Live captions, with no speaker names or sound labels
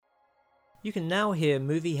You can now hear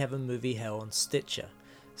Movie Heaven, Movie Hell on Stitcher.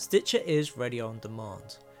 Stitcher is radio on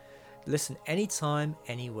demand. Listen anytime,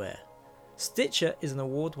 anywhere. Stitcher is an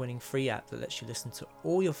award-winning free app that lets you listen to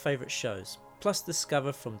all your favourite shows, plus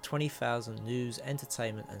discover from 20,000 news,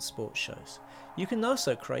 entertainment and sports shows. You can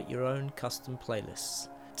also create your own custom playlists.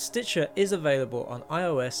 Stitcher is available on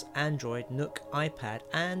iOS, Android, Nook, iPad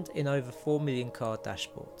and in over 4 million car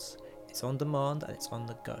dashboards. It's on demand and it's on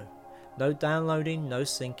the go. No downloading, no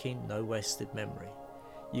syncing, no wasted memory.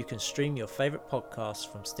 You can stream your favourite podcasts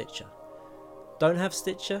from Stitcher. Don't have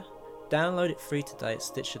Stitcher? Download it free today at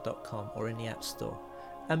Stitcher.com or in the App Store.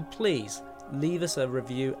 And please leave us a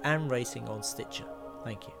review and rating on Stitcher.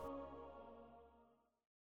 Thank you.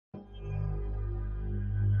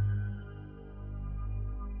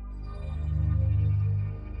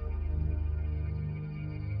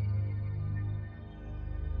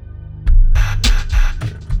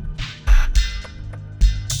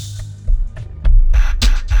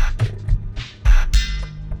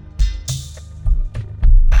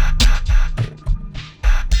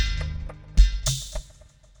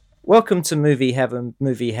 Welcome to Movie Heaven,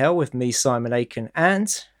 Movie Hell with me, Simon Aiken,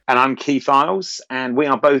 and I'm Keith Isles, and we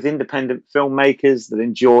are both independent filmmakers that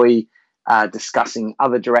enjoy discussing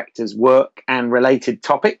other directors' work and related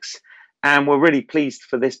topics. And we're really pleased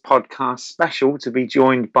for this podcast special to be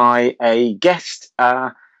joined by a guest,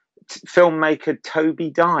 filmmaker Toby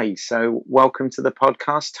Dye. So welcome to the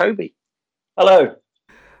podcast, Toby. Hello.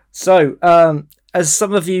 So, as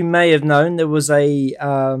some of you may have known, there was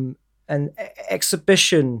an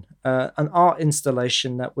exhibition, an art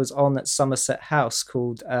installation that was on at Somerset House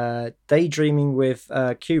called Daydreaming with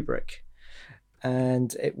Kubrick.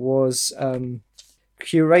 And it was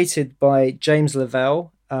curated by James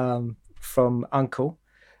Lavelle from Uncle,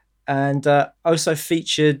 and also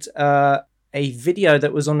featured a video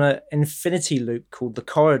that was on an infinity loop called The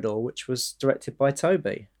Corridor, which was directed by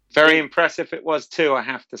Toby. Very impressive it was too, I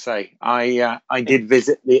have to say. I did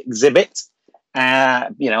visit the exhibit.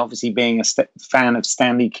 Obviously being a fan of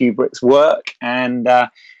Stanley Kubrick's work, and I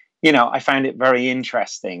found it very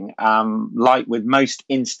interesting. Like with most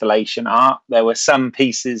installation art, there were some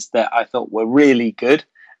pieces that I thought were really good,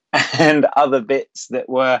 and other bits that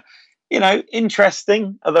were,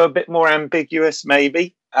 interesting, although a bit more ambiguous,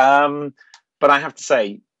 maybe. But I have to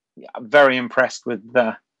say, I'm very impressed with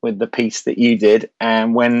the piece that you did,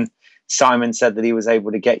 and when Simon said that he was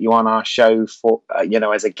able to get you on our show for,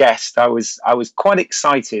 as a guest, I was quite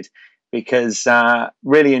excited because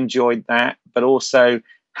really enjoyed that. But also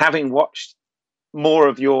having watched more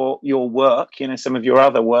of your work, some of your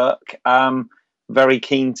other work, very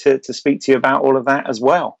keen to speak to you about all of that as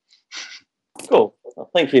well. Cool. Well,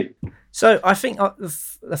 thank you. So I think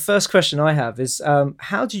the first question I have is,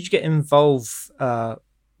 how did you get involved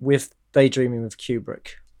with Daydreaming with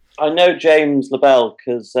Kubrick? I know James Lavelle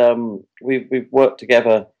because we've worked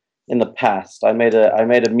together in the past. I made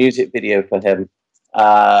a music video for him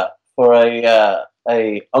for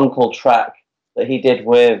a Uncle track that he did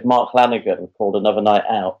with Mark Lanigan called Another Night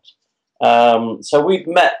Out. So we've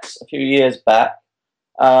met a few years back,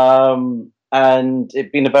 and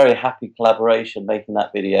it'd been a very happy collaboration making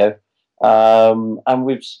that video. And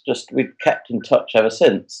we've kept in touch ever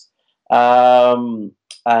since.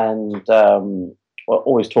 We're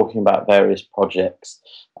always talking about various projects.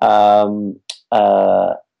 And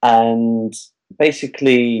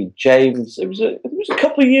basically James, it was a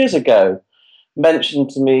couple of years ago,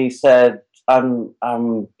 mentioned to me, said, I'm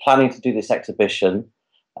planning to do this exhibition,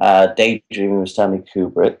 Daydreaming with Stanley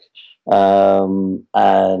Kubrick.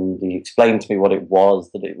 And he explained to me what it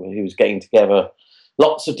was, that he was getting together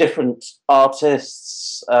lots of different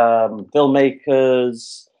artists,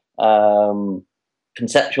 filmmakers,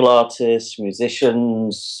 conceptual artists,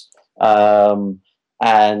 musicians, and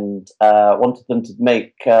wanted them to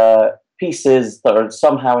make pieces that are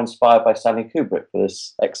somehow inspired by Stanley Kubrick for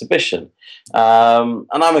this exhibition. And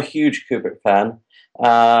I'm a huge Kubrick fan.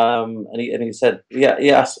 And he said, he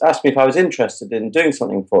asked me if I was interested in doing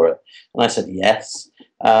something for it. And I said, yes.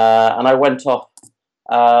 And I went off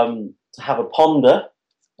to have a ponder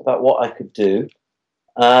about what I could do.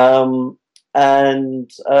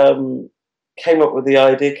 Came up with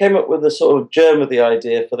the sort of germ of the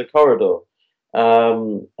idea for The Corridor.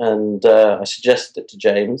 I suggested it to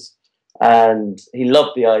James, and he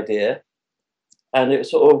loved the idea, and it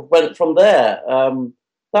sort of went from there.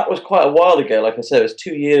 That was quite a while ago. Like I said, it was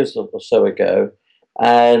 2 years or so ago,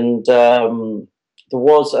 and the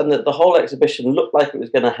whole exhibition looked like it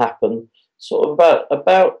was going to happen sort of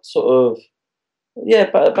about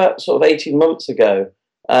 18 months ago.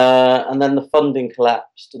 And then the funding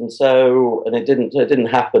collapsed, and it didn't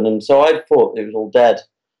happen. And so I thought it was all dead.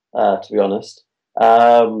 to be honest.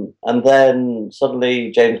 And then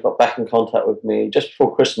suddenly James got back in contact with me just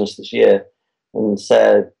before Christmas this year and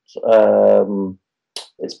said,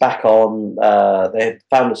 it's back on. They had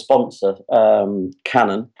found a sponsor,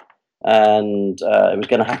 Canon, and it was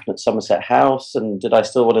going to happen at Somerset House. And did I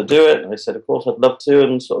still want to do it? And I said, of course, I'd love to.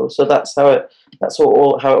 And so that's how it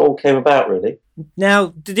all came about, really. Now,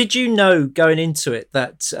 did you know going into it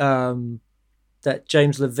that that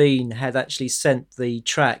James Levine had actually sent the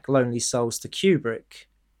track "Lonely Souls" to Kubrick,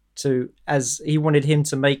 as he wanted him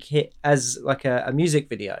to make it as like a music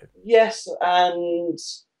video? Yes and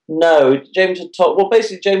no. James had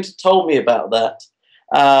told me about that,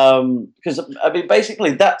 because I mean,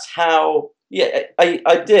 basically, that's how. Yeah,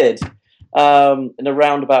 I did, in a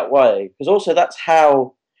roundabout way, because also that's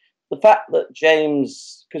how the fact that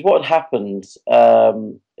James, because what had happened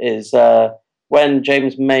is when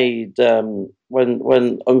James made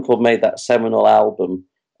when Uncle made that seminal album,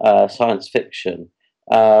 Science Fiction,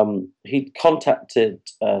 he contacted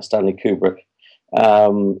Stanley Kubrick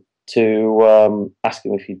to ask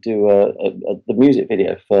him if he'd do the music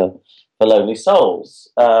video for Lonely Souls,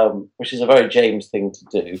 which is a very James thing to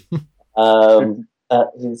do.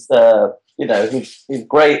 He's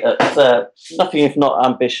great at nothing if not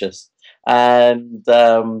ambitious, and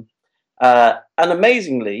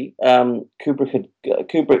amazingly,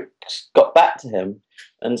 Kubrick got back to him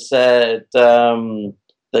and said that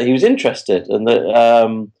he was interested and that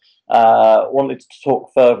wanted to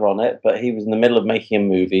talk further on it, but he was in the middle of making a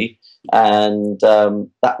movie, and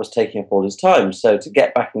that was taking up all his time. So to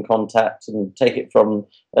get back in contact and take it from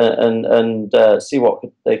and see what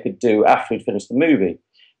they could do after he'd finished the movie.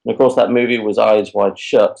 And of course, that movie was Eyes Wide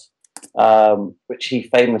Shut, which he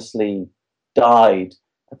famously died,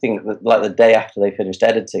 I think, like the day after they finished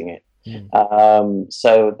editing it.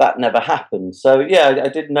 So that never happened. So yeah, I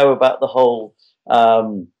did know about the whole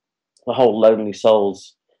Lonely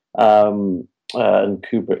Souls and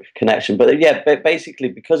Kubrick connection. But yeah, basically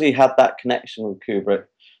because he had that connection with Kubrick,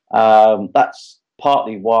 that's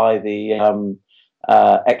partly why the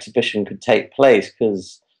exhibition could take place,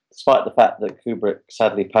 because despite the fact that Kubrick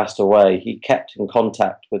sadly passed away, he kept in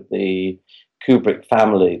contact with the Kubrick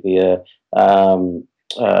family, the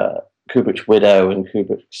Kubrick's widow and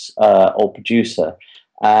Kubrick's old producer,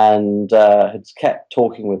 and had kept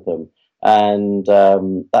talking with them. And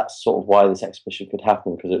that's sort of why this exhibition could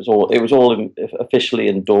happen, because it was all officially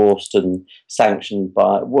endorsed and sanctioned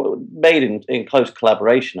made in close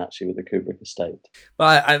collaboration actually with the Kubrick estate.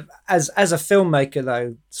 But as a filmmaker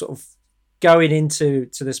though, sort of going into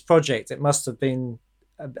this project, it must have been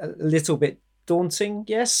a little bit daunting.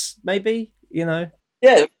 Yes, maybe, Yeah,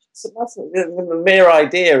 the mere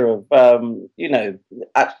idea of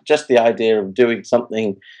just the idea of doing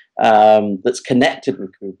something that's connected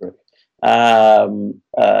with Kubrick,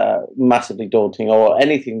 massively daunting, or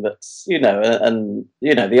anything that's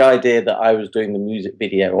the idea that I was doing the music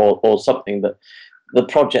video or something that the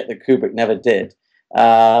project that Kubrick never did.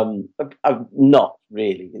 I'm not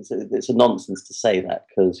really. It's a nonsense to say that,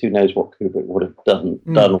 because who knows what Kubrick would have done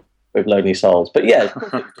with Lonely Souls. But yeah,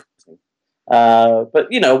 but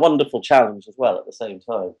a wonderful challenge as well at the same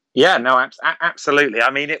time. Yeah, no, absolutely.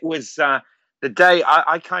 I mean, it was the day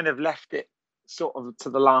I kind of left it sort of to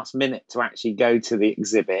the last minute to actually go to the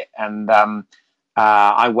exhibit, and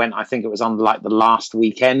I went. I think it was on like the last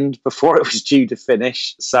weekend before it was due to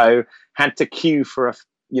finish, so had to queue for a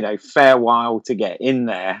fair while to get in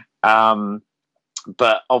there.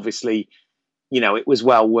 But obviously, it was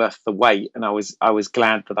well worth the wait, and I was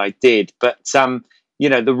glad that I did. But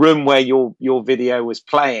the room where your video was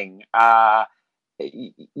playing, on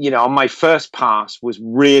my first pass was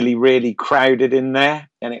really, really crowded in there,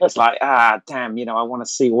 and it was like, damn, I want to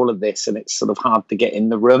see all of this, and it's sort of hard to get in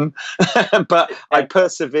the room. But I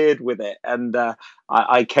persevered with it, and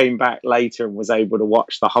I came back later and was able to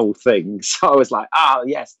watch the whole thing. So I was like,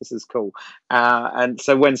 yes, this is cool. And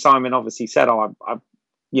so when Simon obviously said, I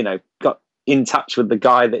got in touch with the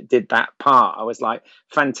guy that did that part, I was like,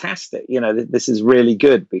 fantastic, this is really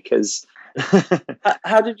good. Because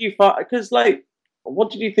how did you find, because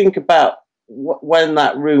what did you think about when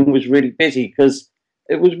that room was really busy? Because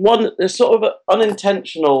it was there's sort of an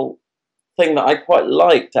unintentional thing that I quite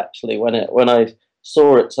liked actually when I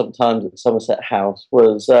saw it sometimes at Somerset House,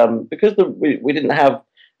 was because we didn't have,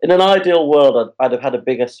 in an ideal world I'd have had a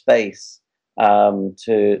bigger space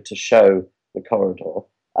to show the corridor,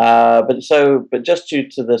 but just due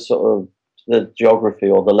to the sort of the geography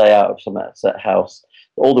or the layout of Somerset House,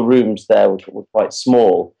 all the rooms there were quite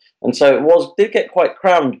small. And so it did get quite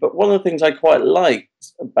crammed. But one of the things I quite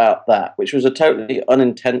liked about that, which was a totally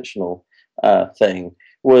unintentional thing,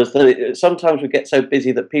 was that it sometimes would get so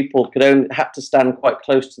busy that people could only have to stand quite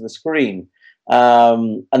close to the screen,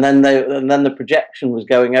 and then the projection was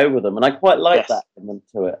going over them, and I quite liked that element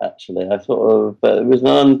to it. Actually, I sort of it was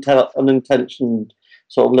an unintentional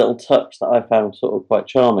sort of little touch that I found sort of quite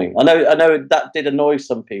charming. I know that did annoy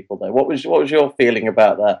some people though. What was your feeling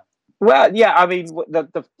about that? Well, yeah, I mean,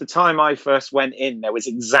 the time I first went in, there was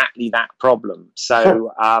exactly that problem.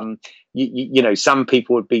 So, you know, some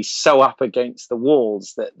people would be so up against the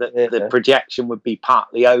walls that the projection would be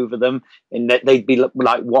partly over them, and that they'd be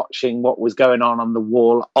like watching what was going on the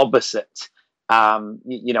wall opposite.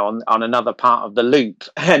 You know, on another part of the loop,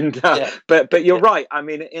 and but you're right. I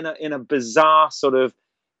mean, in a bizarre sort of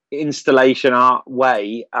installation art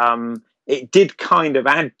way, it did kind of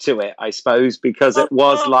add to it, I suppose, because it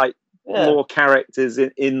was like more characters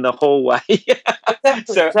in the hallway,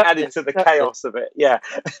 so it added to the chaos of it. Yeah.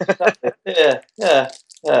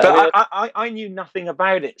 But I knew nothing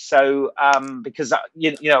about it, so because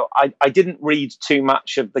you know I didn't read too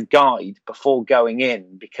much of the guide before going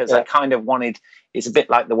in, because I kind of wanted. It's a bit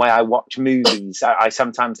like the way I watch movies. I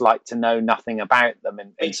sometimes like to know nothing about them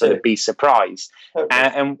and sort of be surprised.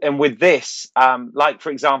 Okay. And with this, like,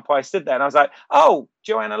 for example, I stood there and I was like, oh,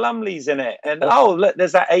 Joanna Lumley's in it. And oh, look,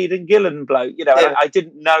 there's that Aidan Gillen bloke. You know, I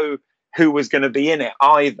didn't know who was going to be in it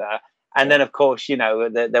either. And then, of course, you know,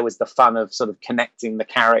 there was the fun of sort of connecting the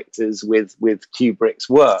characters with Kubrick's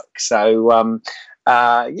work. So,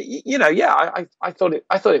 you know, I thought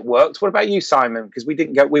it worked. What about you, Simon? Because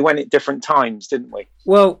we went at different times, didn't we?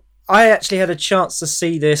 Well, I actually had a chance to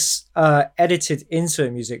see this edited into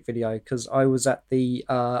a music video because I was at the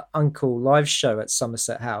Uncle live show at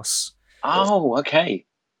Somerset House. Oh, okay.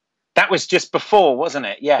 That was just before, wasn't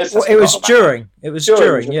it? Yes. It was during. It was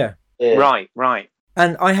during. Yeah. Right.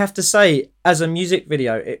 And I have to say, as a music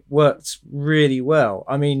video, it worked really well.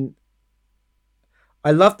 I mean,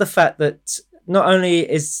 I love the fact that not only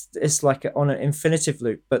is it's like on an infinitive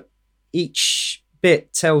loop, but each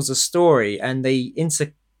bit tells a story and they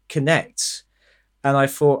interconnect. And I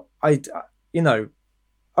thought,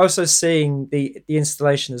 also seeing the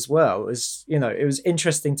installation as well is, you know, it was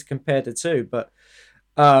interesting to compare the two. But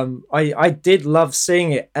I did love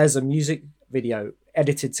seeing it as a music video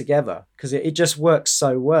edited together because it just works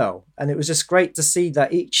so well. And it was just great to see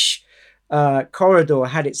that each corridor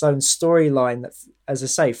had its own storyline that, as I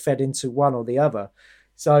say, fed into one or the other.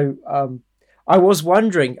 So I was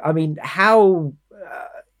wondering, I mean, how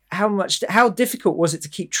difficult was it to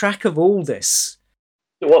keep track of all this?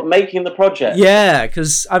 What, making the project? Yeah,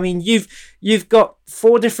 because I mean, you've got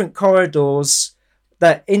 4 different corridors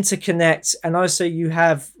that interconnect, and also you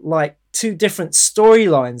have like 2 different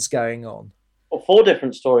storylines going on. Or 4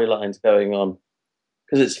 different storylines going on,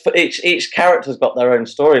 because it's each character's got their own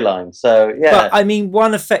storyline. So yeah, but I mean,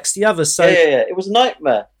 one affects the other. So yeah. It was a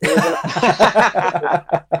nightmare. It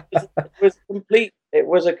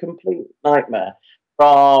was a complete nightmare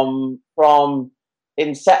from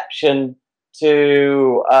inception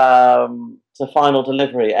to final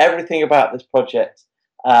delivery. Everything about this project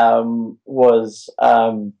was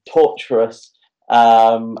torturous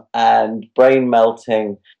and brain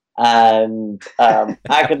melting. And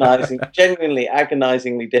genuinely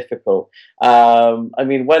agonizingly difficult. I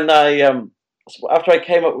mean, when after I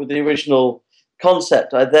came up with the original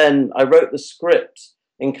concept, I wrote the script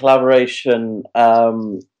in collaboration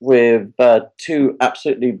with 2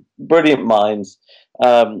 absolutely brilliant minds,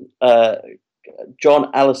 John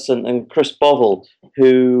Allison and Chris Bovell,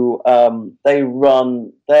 who they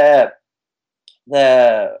run their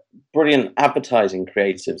brilliant advertising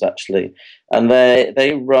creatives, actually, and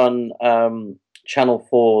they run Channel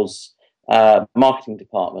 4's marketing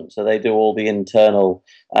department. So they do all the internal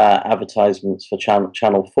advertisements for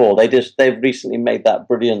Channel 4. They've recently made that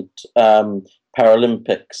brilliant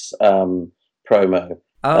Paralympics promo.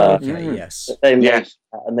 Oh, okay, yes.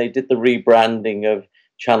 And they did the rebranding of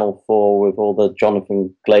Channel 4 with all the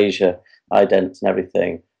Jonathan Glazer idents and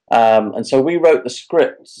everything. And so we wrote the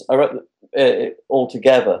scripts. I wrote it all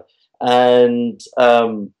together, and I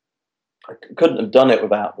couldn't have done it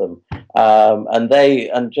without them.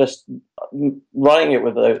 And just writing it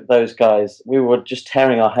with those guys, we were just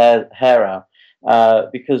tearing our hair out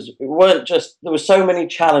because it weren't just, there were so many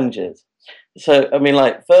challenges. So I mean,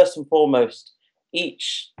 like, first and foremost, for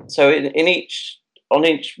each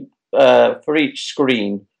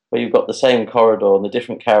screen, where you've got the same corridor and the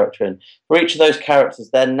different character in, for each of those characters,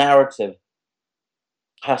 their narrative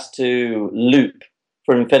has to loop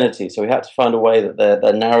for infinity. So we had to find a way that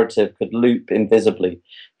their narrative could loop invisibly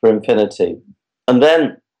for infinity. And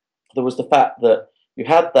then there was the fact that you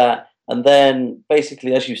had that, and then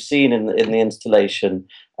basically, as you've seen in the installation,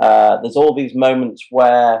 there's all these moments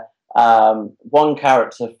where one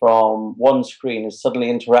character from one screen is suddenly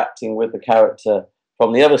interacting with the character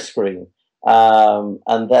from the other screen,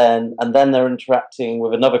 and then they're interacting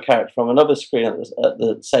with another character from another screen at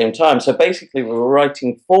the same time. So basically, we were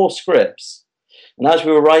writing 4 scripts, and as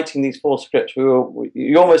we were writing these 4 scripts,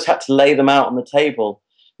 you almost had to lay them out on the table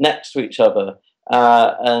next to each other.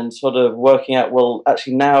 And sort of working out, well,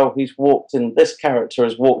 actually now this character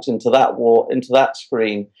has walked into that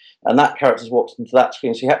screen, and that character's walked into that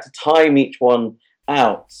screen. So you had to time each one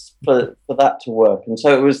out for that to work. And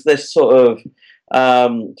so it was this sort of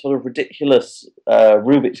ridiculous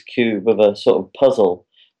Rubik's Cube of a sort of puzzle,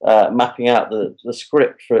 mapping out the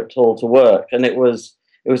script for it all to work. And it was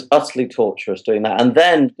utterly torturous doing that, and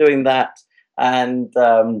then doing that. And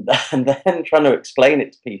then trying to explain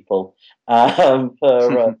it to people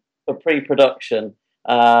for pre-production,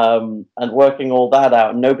 and working all that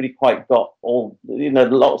out. And nobody quite got all,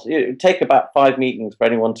 lots. It would take about 5 meetings for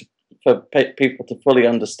people to fully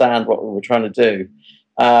understand what we were trying to do.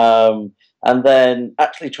 And then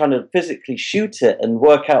actually trying to physically shoot it and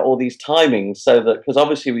work out all these timings, so that, because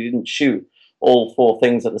obviously we didn't shoot all 4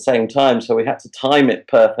 things at the same time, so we had to time it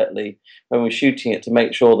perfectly when we're shooting it to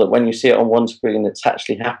make sure that when you see it on one screen, it's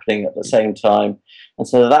actually happening at the same time. And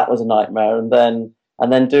so that was a nightmare. And then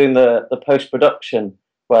doing the post-production,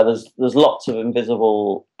 where there's lots of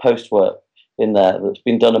invisible post-work in there that's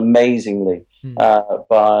been done amazingly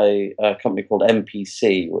by a company called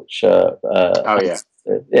MPC, which they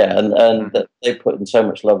put in so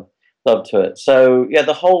much love to it. So yeah,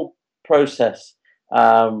 the whole process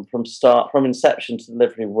from inception to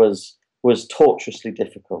delivery was torturously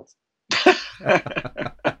difficult.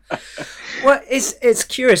 Well, it's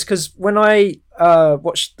curious, because when I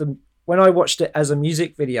watched it as a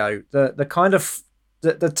music video, the kind of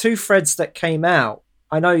the 2 threads that came out.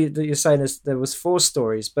 I know that you're saying there was 4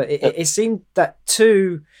 stories, but it seemed that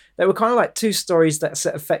they were kind of like 2 stories that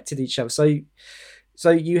affected each other. So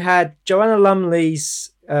you had Joanna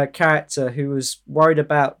Lumley's character, who was worried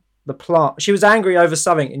about the plant. She was angry over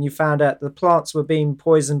something, and you found out the plants were being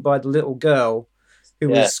poisoned by the little girl who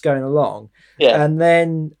was going along. Yeah. And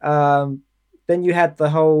then you had the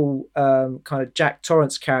whole kind of Jack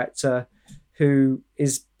Torrance character, who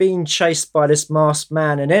is being chased by this masked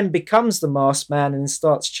man, and then becomes the masked man and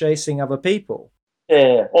starts chasing other people.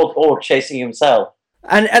 Yeah, or chasing himself.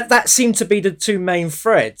 And that seemed to be the 2 main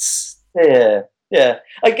threads. Yeah.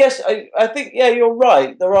 I guess I think you're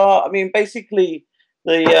right. There are. I mean, basically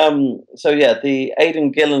the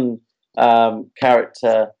Aidan Gillen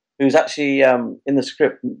character, who's actually in the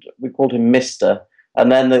script, we called him Mister,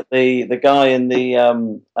 and then the guy in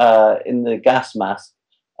the gas mask,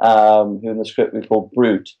 who in the script we called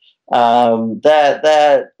Brute.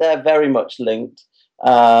 They're very much linked.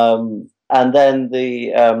 And then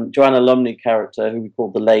the Joanna Lumley character, who we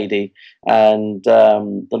called the Lady, and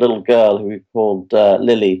the little girl, who we called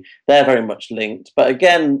Lily, they're very much linked. But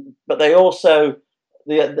they also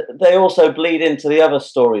bleed into the other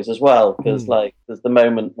stories as well, because like there's the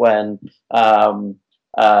moment when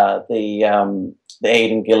the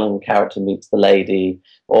Aidan Gillen character meets the Lady,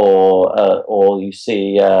 or you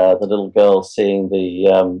see the little girl seeing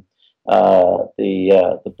the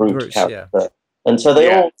Brute character. Yeah. And so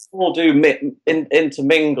they all do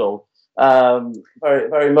intermingle, very,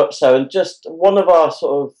 very much so. And just one of our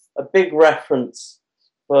sort of a big reference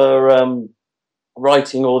for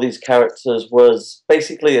writing all these characters was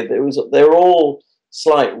basically they were all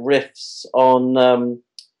slight riffs on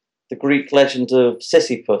the Greek legend of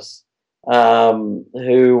Sisyphus, who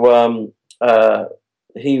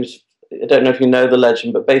he was. I don't know if you know the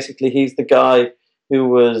legend, but basically he's the guy who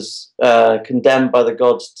was condemned by the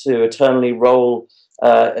gods to eternally roll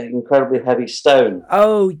an incredibly heavy stone.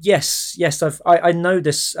 Oh, yes. I know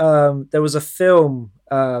this. There was a film,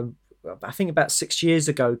 I think about 6 years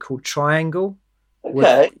ago, called Triangle,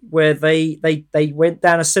 where they went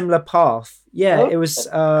down a similar path. Yeah, It was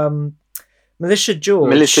Melissa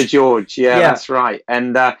George. Yeah, that's right.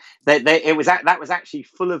 And that was actually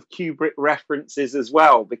full of Kubrick references as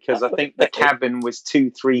well, because I think the cabin was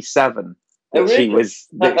 237. She was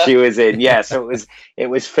in, yeah. So it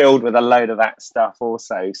was filled with a load of that stuff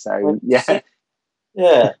also. So yeah.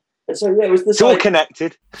 So it was this. It's all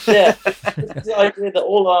connected. Yeah, the idea that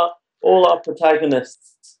all our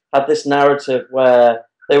protagonists had this narrative where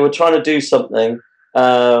they were trying to do something,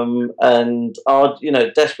 and are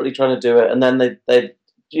desperately trying to do it, and then they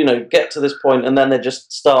get to this point, and then they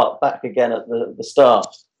just start back again at the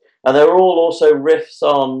start, and they were all also riffs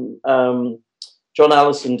on. John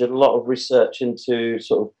Allison did a lot of research into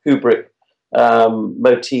sort of Kubrick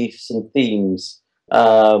motifs and themes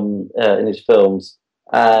in his films,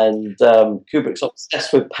 and Kubrick's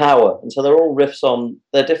obsessed with power, and so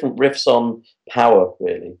they're different riffs on power,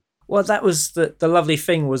 really. Well, that was the lovely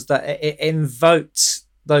thing, was that it invoked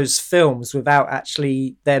those films without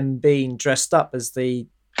actually them being dressed up as the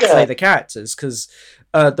characters, because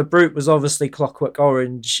the Brute was obviously Clockwork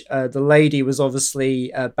Orange, the lady was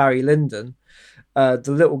obviously Barry Lyndon, the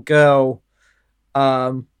little girl,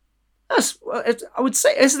 I would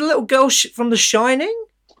say, is the little girl from The Shining.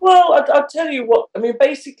 Well, I'll tell you what. I mean,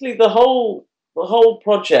 basically, the whole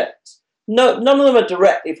project. No, none of them are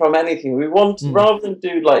directly from anything. We want rather than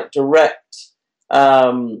do like direct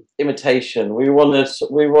imitation. We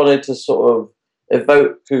wanted to sort of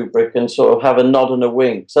evoke Kubrick and sort of have a nod and a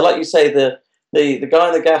wink. So, like you say, the guy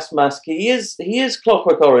in the gas mask, he is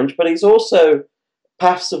Clockwork Orange, but he's also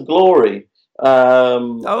Paths of Glory.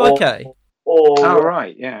 Okay.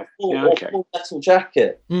 Right, yeah. Or Full Metal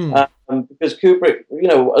Jacket, because Kubrick,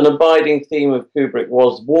 an abiding theme of Kubrick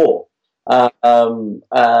was war, and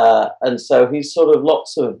so he's sort of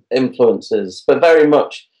lots of influences, but very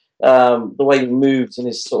much the way he moves and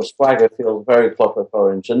his sort of swagger feels very Clockwork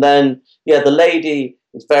Orange. And then, the lady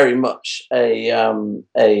is very much a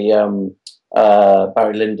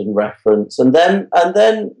Barry Lyndon reference. And then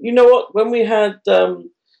you know what? When we had the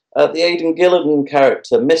Aidan Gillen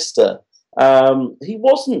character, Mister. He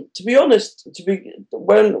wasn't, to be honest,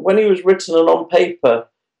 when he was written and on paper,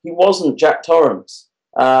 he wasn't Jack Torrance.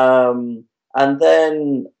 And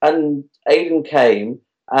Aidan came,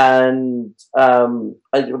 and I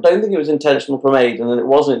don't think it was intentional from Aidan, and it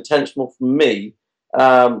wasn't intentional from me.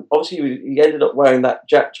 Obviously, he ended up wearing that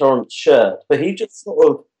Jack Torrance shirt, but he just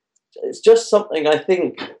it's just something, I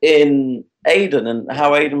think, in Aidan and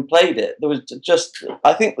how Aidan played it. There was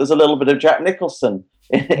I think there's a little bit of Jack Nicholson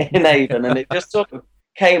in Aidan, and it just sort of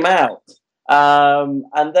came out.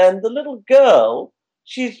 And then the little girl,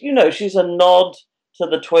 she's a nod to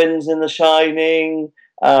the twins in The Shining.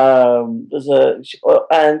 There's a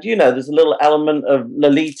little element of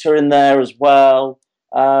Lolita in there as well.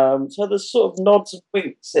 So there's sort of nods and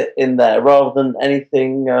winks in there rather than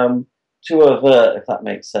anything too overt, if that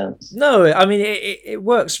makes sense. No, I mean it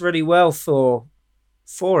works really well for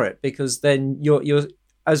it, because then you're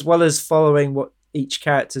as well as following what each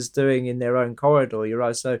character's doing in their own corridor, you're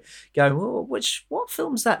also going, well, what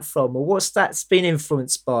film's that from, or what's that's been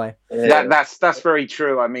influenced by? That's very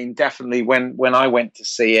true. I mean, definitely when I went to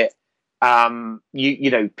see it,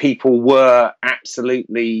 people were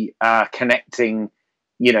absolutely connecting,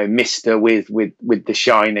 Mister with The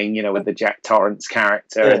Shining, with the Jack Torrance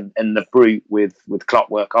character, and the Brute with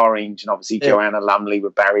Clockwork Orange, and obviously Joanna Lumley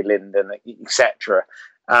with Barry Lyndon, etc.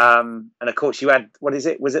 And of course, you had, what is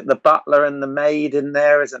it? Was it the butler and the maid in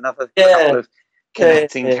there as another couple of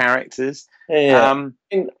connecting characters? I don't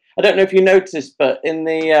know if you noticed, but in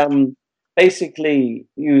the basically,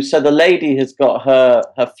 you said the lady has got her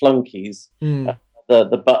flunkies, the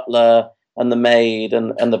butler and the maid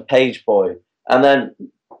and the page boy, and then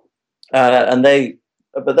but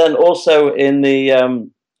then also in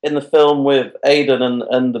the film with Aidan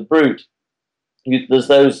and the Brute, there's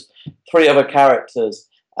those three other characters.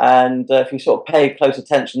 And if you sort of pay close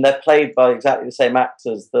attention, they're played by exactly the same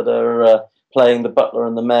actors that are playing the butler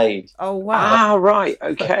and the maid. Oh wow! Ah, right,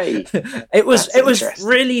 okay. it was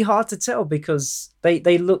really hard to tell, because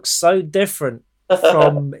they look so different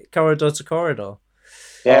from corridor to corridor.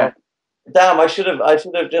 Yeah. Damn! I should have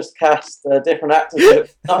just cast different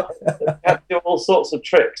actors. I have to do all sorts of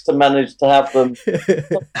tricks to manage to have them.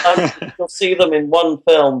 Sometimes you'll see them in one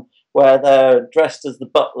film where they're dressed as the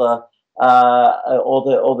butler. Or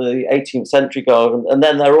the 18th century girl, and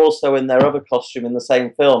then they're also in their other costume in the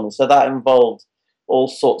same film. So that involved all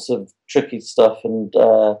sorts of tricky stuff and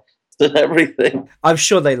everything. I'm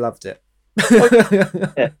sure they loved it.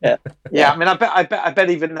 Yeah. I mean, I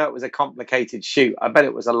bet even though it was a complicated shoot, I bet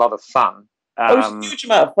it was a lot of fun. It was a huge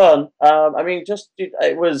amount of fun. I mean,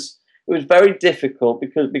 it was very difficult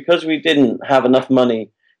because we didn't have enough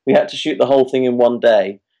money. We had to shoot the whole thing in one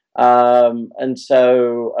day. And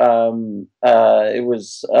so it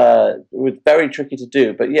was very tricky to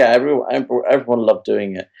do, but yeah, everyone loved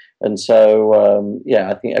doing it, and so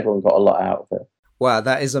I think everyone got a lot out of it. Wow,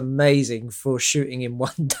 that is amazing for shooting in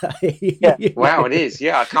one day. Yeah. Wow, it is.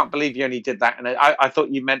 Yeah, I can't believe you only did that, and I thought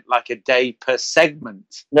you meant like a day per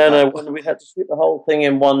segment. No, we had to shoot the whole thing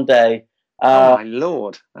in one day. Oh my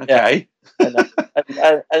lord! Okay,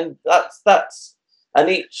 and that's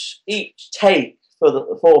each take for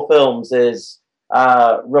the 4 films is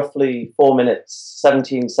roughly 4 minutes,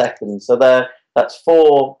 17 seconds. So that's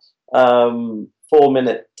 4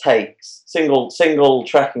 4-minute takes, single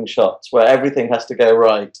tracking shots where everything has to go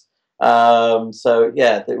right. So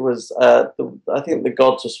yeah, it was. I think the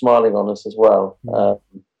gods were smiling on us as well, because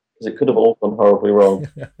it could have all gone horribly wrong.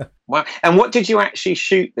 Wow. And what did you actually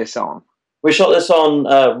shoot this on? We shot this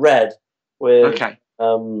on Red with Okay.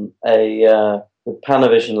 with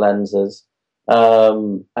Panavision lenses,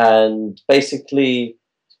 and basically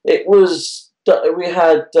it was we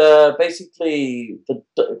had basically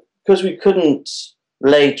because we couldn't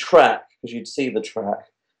lay track because you'd see the track,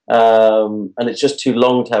 and it's just too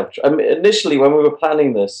long to have. I mean, initially, when we were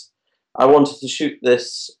planning this, I wanted to shoot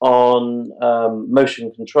this on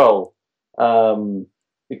motion control,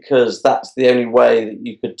 because that's the only way that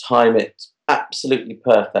you could time it absolutely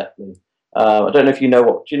perfectly. I don't know if you know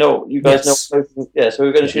what. Do you know what you guys Yes. know? Yeah, so we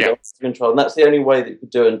were going to shoot it on motion control, and that's the only way that you could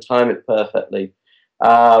do it and time it perfectly.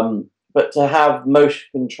 But to have motion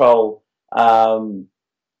control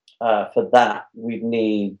for that, we'd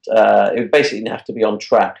need it would basically have to be on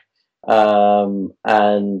track, and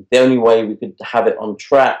the only way we could have it on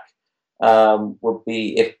track would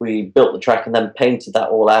be if we built the track and then painted that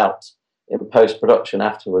all out in post-production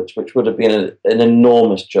afterwards, which would have been an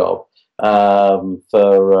enormous job,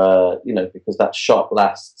 for because that shot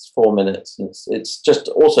lasts 4 minutes, and it's just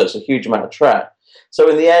also it's a huge amount of track. So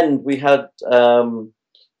in the end, we had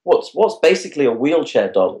what's basically a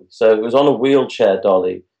wheelchair dolly. So it was on a wheelchair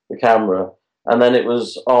dolly, the camera, and then it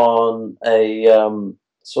was on a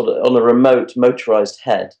sort of on a remote motorized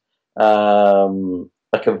head,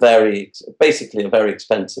 like basically a very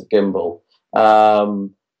expensive gimbal.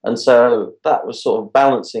 And so that was sort of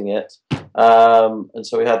balancing it. And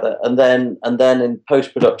so we had that, and then in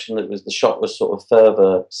post production, the shot was sort of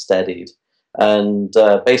further steadied, and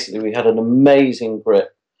basically we had an amazing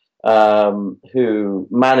grip, who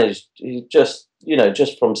managed just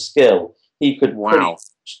from skill, he could pretty much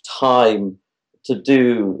time to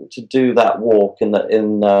do that walk in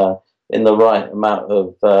the right amount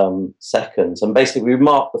of seconds. And basically we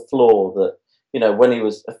marked the floor that when he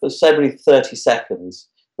was every 30 seconds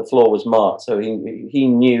the floor was marked, so he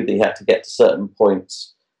knew that he had to get to certain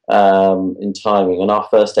points in timing. And our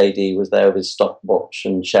first AD was there with his stopwatch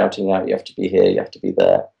and shouting out, "You have to be here, you have to be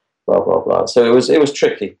there," blah blah blah. So it was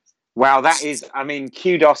tricky. Wow, that is, I mean,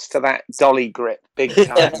 kudos to that dolly grip, big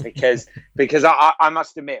time, because I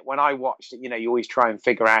must admit, when I watched it, you always try and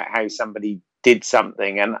figure out how somebody did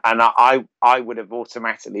something, and I would have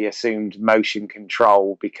automatically assumed motion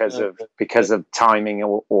control because of timing,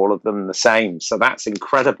 all of them the same. So that's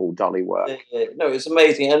incredible dolly work. No, it's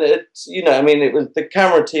amazing, and it's it was the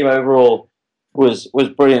camera team overall was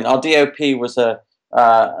brilliant. Our DOP was a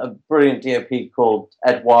brilliant DOP called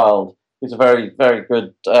Ed Wild, who's a very, very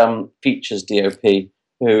good features DOP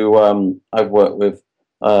who I've worked with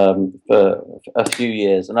for a few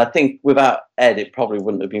years. And I think without Ed, it probably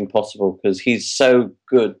wouldn't have been possible because he's so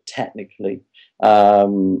good technically.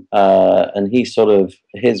 And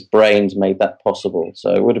his brains made that possible.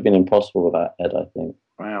 So it would have been impossible without Ed, I think.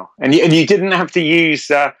 Wow. And you didn't have to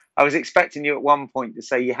use... I was expecting you at one point to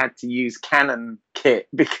say you had to use Canon kit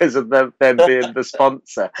because of them being the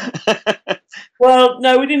sponsor. Well,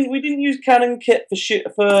 no, we didn't use Canon kit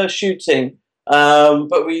for shooting,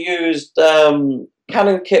 but we used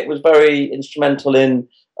Canon kit was very instrumental in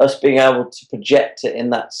us being able to project it in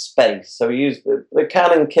that space. So we used the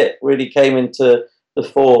Canon kit really came into the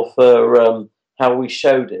fore for how we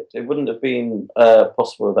showed it. It wouldn't have been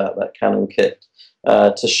possible without that Canon kit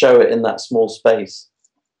to show it in that small space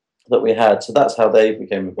that we had. So that's how they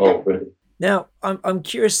became involved, really. Now, I'm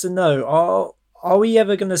curious to know, are we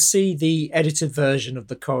ever going to see the edited version of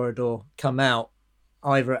The Corridor come out,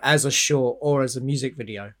 either as a short or as a music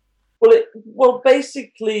video? Well,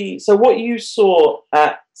 basically, so what you saw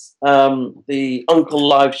at the Uncle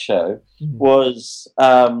Live show was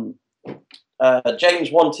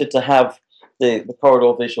James wanted to have the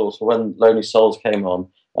Corridor visuals for when Lonely Souls came on,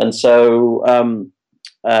 and so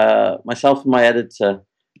myself and my editor,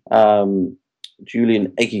 Julian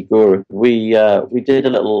Egigura, we did a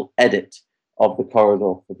little edit of The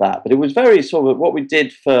Corridor for that, but it was very sort of what we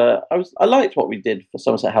did for. I liked what we did for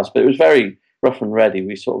Somerset House, but it was very rough and ready.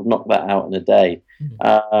 We sort of knocked that out in a day.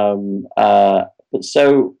 But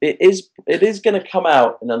so it is going to come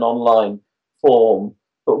out in an online form,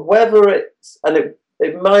 but whether it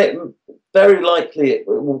might very likely it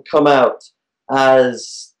will come out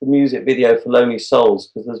as the music video for Lonely Souls,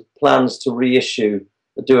 because there's plans to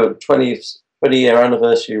do a 20-year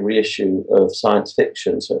anniversary reissue of Science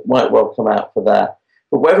Fiction, so it might well come out for that.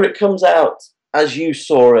 But whether it comes out as you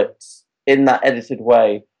saw it in that edited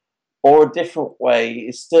way or a different way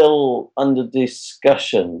is still under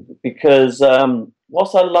discussion, because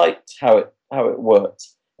whilst I liked how it worked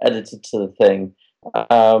edited to the thing,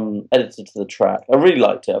 edited to the track. I really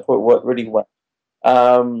liked it. I thought it worked really well.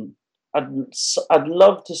 I'd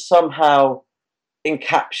love to somehow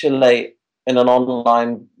encapsulate in an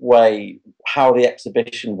online way how the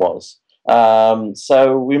exhibition was.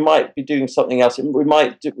 So we might be doing something else. We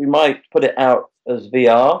might put it out as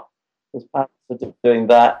VR, as part of doing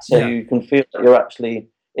that, so you can feel that you're actually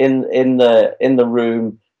in the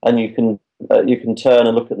room, and you can turn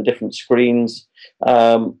and look at the different screens.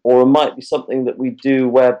 Or it might be something that we do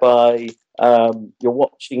whereby you're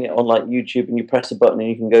watching it on like YouTube, and you press a button and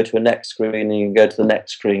you can go to a next screen, and you can go to the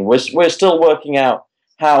next screen. We're still working out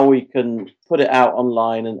how we can put it out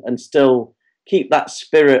online and still keep that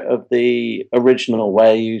spirit of the original,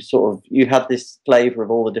 where you had this flavour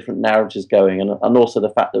of all the different narratives going, and also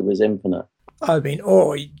the fact that it was infinite. I mean,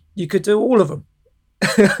 or you could do all of them.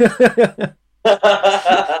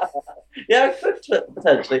 Yeah, I could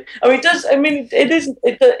potentially. I mean,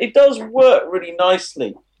 it does work really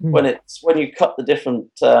nicely when you cut the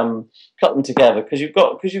different cut them together, because you've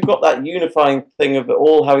got that unifying thing of it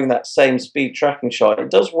all having that same speed tracking shot.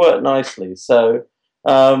 It does work nicely. So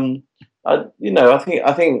I think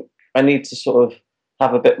I need to sort of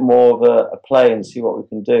have a bit more of a play and see what we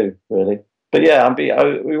can do, really. But yeah,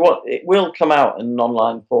 it will come out in an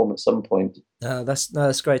online form at some point.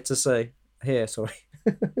 That's great to see. Here, sorry.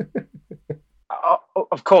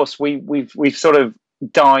 Of course, we've sort of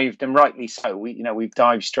dived, and rightly so. We've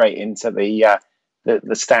dived straight into the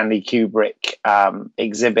Stanley Kubrick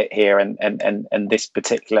exhibit here, and this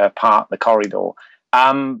particular part, the corridor.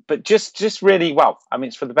 But just really, well, I mean,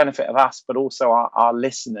 it's for the benefit of us, but also our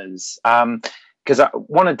listeners. Because I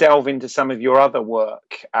want to delve into some of your other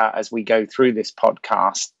work as we go through this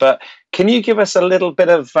podcast. But can you give us a little bit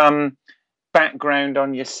of background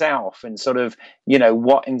on yourself, and sort of,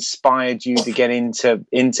 what inspired you to get into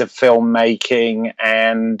filmmaking?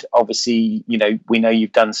 And obviously, we know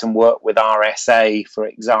you've done some work with RSA, for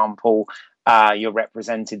example. You're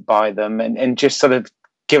represented by them, and just sort of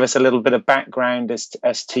give us a little bit of background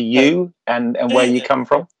as to you and where you come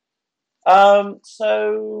from.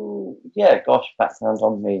 So yeah, background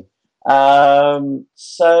on me.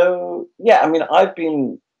 So yeah, I mean, I've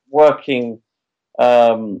been working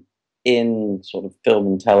in sort of film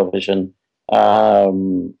and television all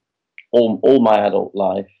my adult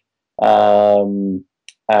life, and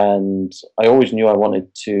I always knew I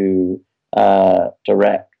wanted to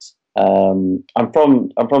direct. I'm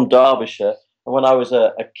from Derbyshire, and when I was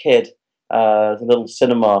a kid, there's a little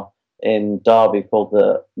cinema in Derby called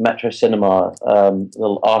the Metro Cinema,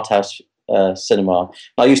 little art house cinema.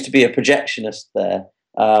 I used to be a projectionist there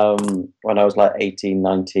when I was like 18,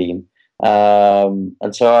 19.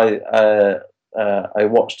 And so I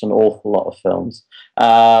watched an awful lot of films.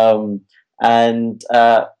 And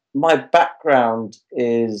my background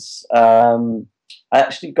is I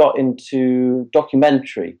actually got into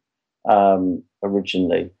documentary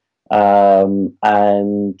originally,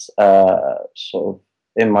 and sort of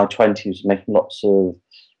in my 20s making lots of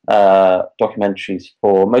documentaries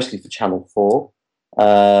mostly for Channel 4,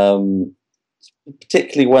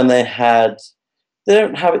 particularly when they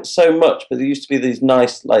don't have it so much, but there used to be these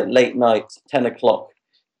nice like late night 10 o'clock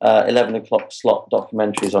 11 o'clock slot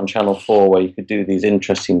documentaries on Channel 4 where you could do these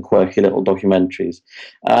interesting quirky little documentaries,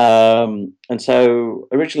 and so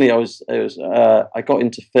originally I got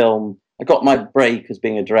into film. I got my break as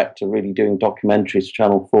being a director, really doing documentaries for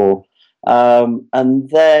Channel 4. And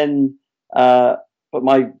then, but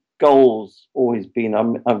my goal's always been,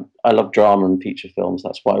 I love drama and feature films.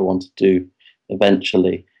 That's what I want to do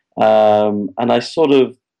eventually. And I sort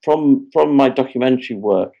of, from my documentary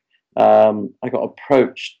work, I got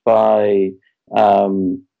approached by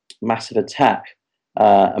Massive Attack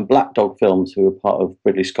and Black Dog Films, who were part of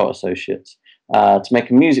Ridley Scott Associates, to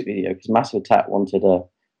make a music video, because Massive Attack wanted a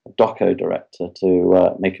doco director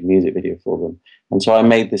to make a music video for them. And so I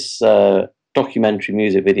made this documentary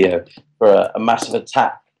music video for a Massive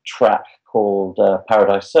Attack track called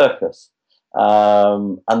Paradise Circus.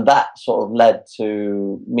 And that sort of led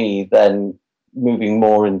to me then moving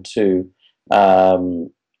more into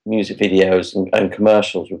music videos and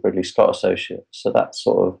commercials with Ridley Scott Associates. So that's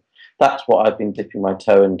what I've been dipping my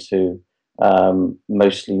toe into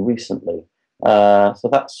mostly recently. So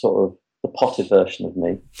that's sort of the potted version of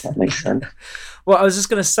me, if that makes sense. Well, I was just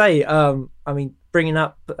going to say, I mean, bringing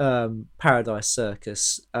up Paradise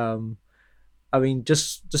Circus, I mean,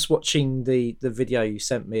 just watching the video you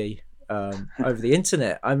sent me over the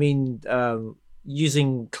internet, I mean,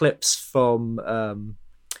 using clips from,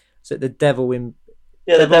 is it The Devil in...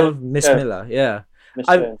 Yeah, The Devil Miss Miller, yeah.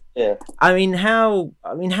 Yeah. I mean, how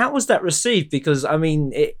was that received? Because, I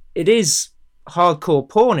mean, it is hardcore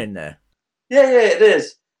porn in there. Yeah, it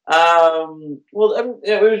is. Well,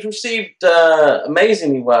 it was received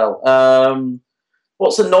amazingly well.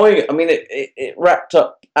 What's annoying, I mean, it racked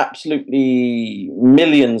up absolutely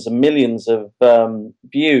millions and millions of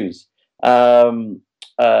views.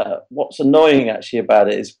 What's annoying actually about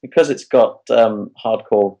it is because it's got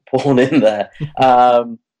hardcore porn in there,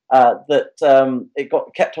 that it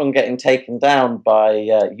kept on getting taken down by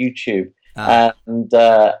YouTube and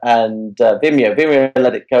Vimeo. Vimeo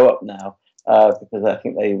let it go up now. Because I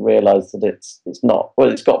think they realised that it's not, well,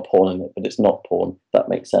 it's got porn in it, but it's not porn. If that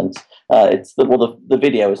makes sense. It's the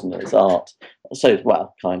video, isn't it? It's art. So,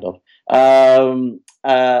 well, kind of.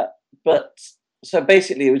 But so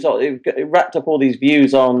basically, it racked up all these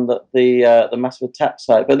views on the Massive Attack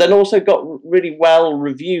site, but then also got really well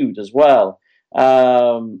reviewed as well.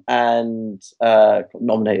 And got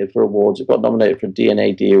nominated for awards. It got nominated for a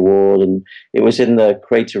D&AD award, and it was in the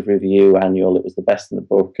Creative Review annual. It was the best in the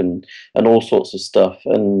book, and all sorts of stuff.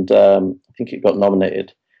 And I think it got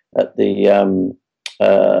nominated at the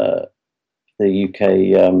UK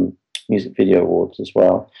Music Video Awards as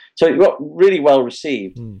well. So it got really well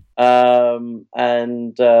received. It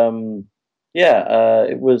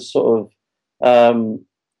was sort of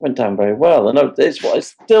went down very well, and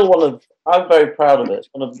it's still one of. I'm very proud of it. It's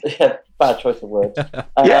one of bad choice of words.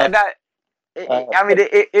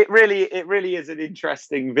 It really is an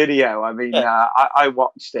interesting video. I mean, I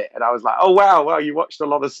watched it and I was like, oh wow, you watched a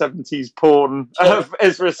lot of 70s porn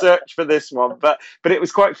as research for this one. But it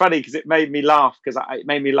was quite funny because it made me laugh it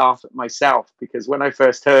made me laugh at myself, because when I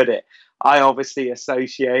first heard it, I obviously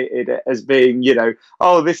associated it as being,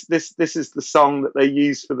 this is the song that they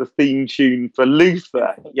use for the theme tune for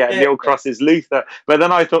Luther. Neil Cross's Luther. But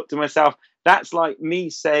then I thought to myself, that's like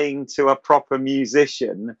me saying to a proper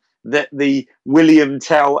musician that the William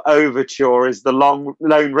Tell Overture is the Lone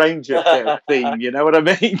Ranger theme. You know what I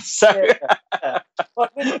mean? So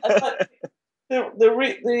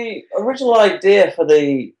the original idea for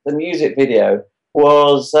the music video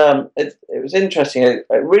was it was interesting. It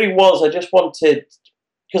really was. I just wanted,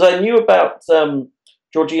 because I knew about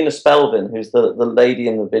Georgina Spelvin, who's the lady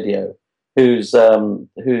in the video, who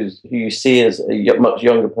you see as a much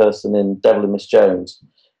younger person in Devil and Miss Jones,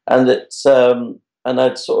 and it's and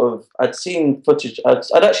I'd seen footage.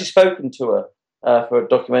 I'd actually spoken to her for a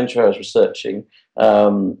documentary I was researching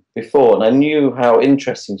before, and I knew how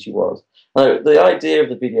interesting she was. The idea of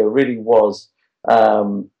the video really was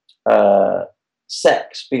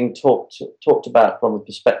sex being talked about from the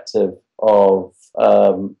perspective of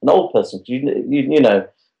an old person. You know,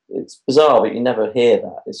 it's bizarre, but you never hear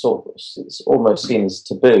that. It's almost seen as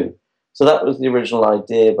taboo. So that was the original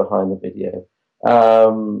idea behind the video.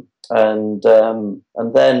 And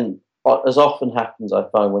then, as often happens, I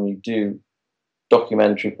find when you do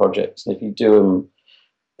documentary projects, and if you do them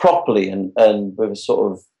properly and with a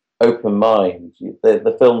sort of open mind,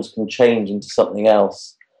 the films can change into something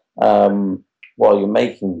else while you're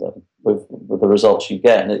making them with the results you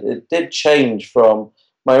get. And it did change from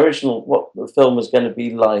my original, what the film was going to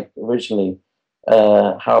be like originally,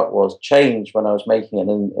 how it was, changed when I was making it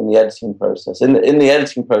in the editing process. In the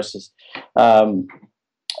editing process,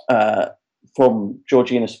 from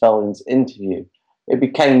Georgina Spelvin's interview, it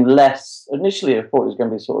became less. Initially, I thought it was going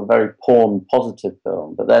to be sort of a very porn positive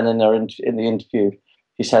film, but then in the interview,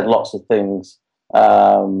 she said lots of things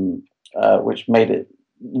which made it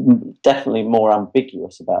definitely more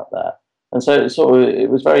ambiguous about that. And so it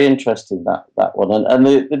was very interesting, that one, and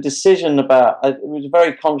the decision about it was a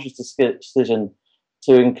very conscious decision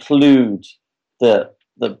to include the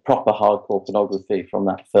proper hardcore pornography from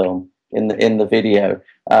that film in the video,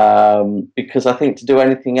 because I think to do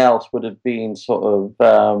anything else would have been sort of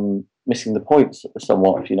missing the point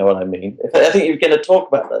somewhat, if you know what I mean. I think if you're going to talk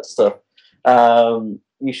about that stuff,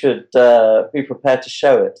 you should be prepared to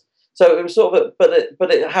show it. So it was sort of, but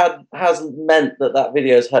it has meant that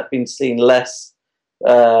video has been seen less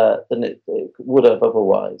than it would have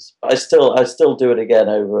otherwise. I still do it again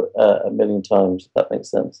over a million times, if that makes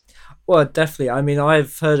sense. Well, definitely. I mean,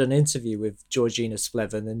 I've heard an interview with Georgina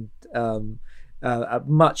Spelvin, and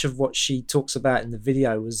much of what she talks about in the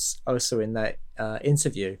video was also in that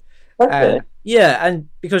interview. Okay. And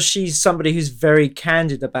because she's somebody who's very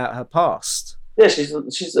candid about her past. Yeah, she's one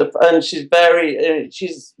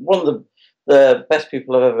of the best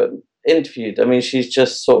people I've ever interviewed. I mean, she's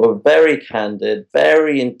just sort of very candid,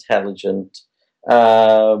 very intelligent,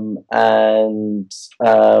 and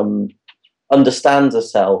understands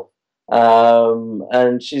herself.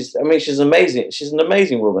 And she's amazing. She's an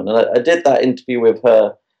amazing woman. And I did that interview with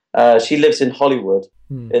her. She lives in Hollywood,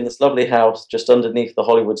 in this lovely house just underneath the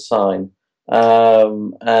Hollywood sign. I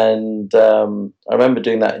remember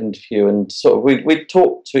doing that interview, and sort of we'd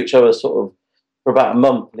talked to each other sort of for about a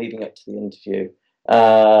month leading up to the interview,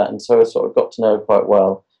 and so I sort of got to know her quite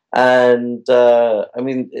well. And I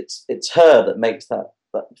mean, it's her that makes that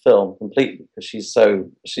film completely, because she's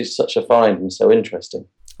such a find and so interesting.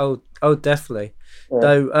 Oh, definitely. Yeah.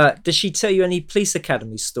 Though, did she tell you any Police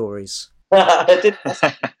Academy stories? I did Police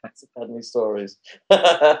Academy stories.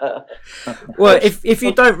 Well, if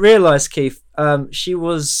you don't realise, Keith, she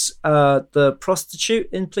was the prostitute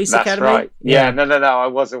in Police Academy. That's right. Yeah, no, I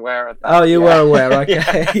was aware of that. Oh, you were aware,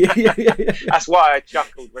 okay. That's why I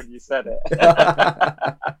chuckled when you said it.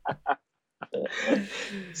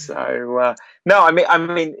 So no, I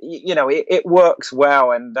mean, you know, it works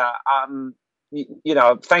well, and you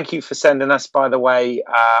know, thank you for sending us, by the way.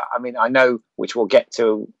 I mean, I know, which we'll get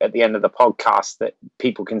to at the end of the podcast, that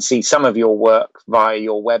people can see some of your work via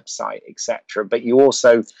your website, etc. But you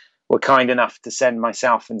also were kind enough to send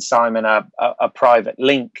myself and Simon a private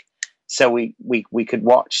link so we could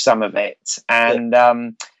watch some of it. And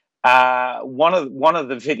one of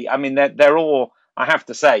the video, I mean, they're all, I have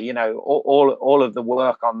to say, you know, all of the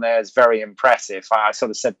work on there is very impressive. I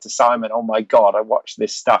sort of said to Simon, "Oh my God, I watched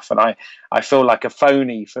this stuff and I feel like a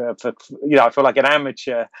phony for you know, I feel like an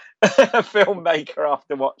amateur filmmaker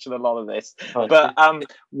after watching a lot of this." But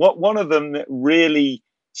one of them that really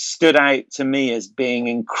stood out to me as being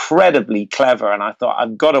incredibly clever, and I thought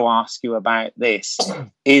I've got to ask you about this,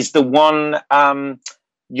 is the one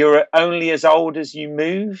 "You're only as old as you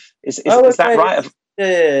move." Is that right?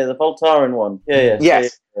 Yeah, the Voltaren one. Yeah.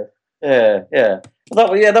 Yes. Yeah.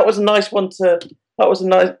 That was a nice one to. That was a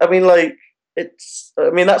nice. I mean, like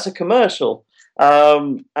that's a commercial.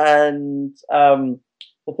 The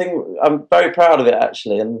thing, I'm very proud of it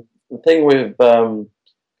actually. And the thing with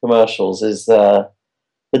commercials is the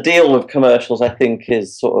deal with commercials, I think,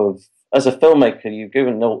 is sort of, as a filmmaker, you've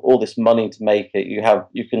given all this money to make it. You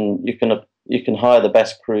can hire the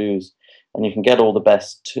best crews, and you can get all the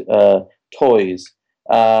best toys.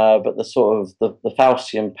 But the sort of the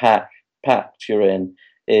Faustian pact you're in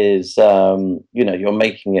is, you know, you're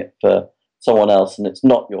making it for someone else, and it's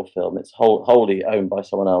not your film. It's wholly owned by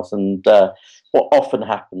someone else. And what often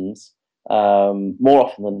happens, more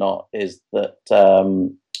often than not, is that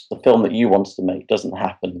the film that you wanted to make doesn't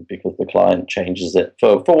happen because the client changes it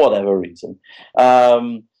for whatever reason.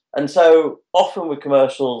 And so often with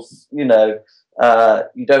commercials, you know,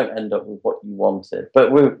 you don't end up with what you wanted.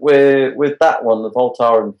 But with that one, the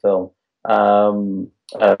Voltaren film,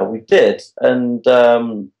 we did, and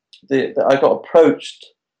I got approached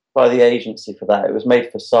by the agency for that. It was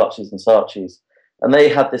made for Saatchi's and Saatchi's, and they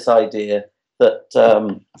had this idea that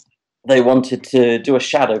they wanted to do a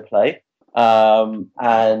shadow play,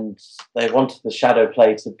 and they wanted the shadow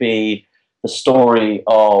play to be the story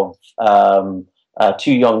of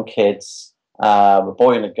two young kids, a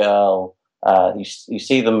boy and a girl. You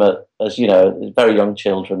see them as, you know, very young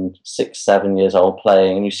children, 6, 7 years old,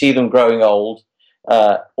 playing, and you see them growing old,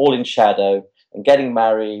 all in shadow, and getting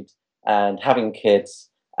married and having kids,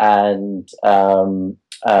 and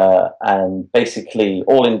basically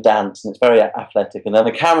all in dance, and it's very athletic. And then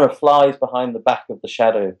the camera flies behind the back of the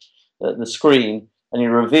shadow, the screen, and you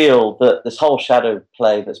reveal that this whole shadow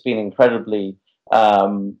play that's been incredibly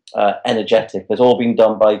energetic has all been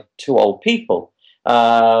done by two old people.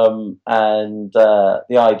 The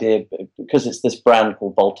idea, because it's this brand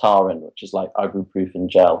called Voltaren, which is like ibuprofen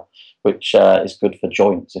gel, which is good for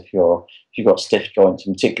joints if you've got stiff joints,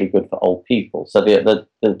 and particularly good for old people. So the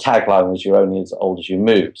tagline was "You're only as old as you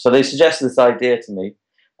move." So they suggested this idea to me,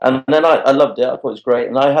 and then I loved it. I thought it was great,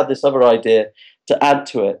 and I had this other idea to add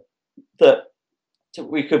to it, that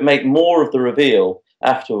we could make more of the reveal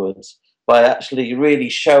afterwards by actually really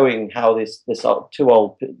showing how this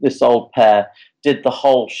old pair did the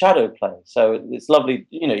whole shadow play. So it's lovely,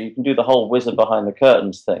 you know, you can do the whole wizard behind the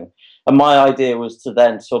curtains thing. And my idea was to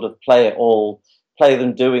then sort of play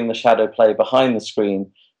them doing the shadow play behind the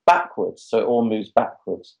screen backwards, so it all moves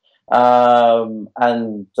backwards. The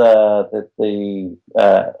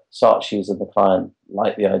Saatchi's and the client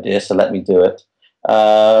liked the idea, so let me do it.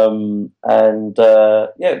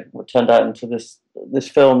 It turned out into this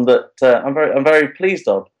film that I'm very pleased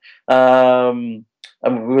of.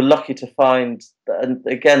 And we were lucky to find, and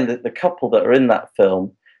again, the couple that are in that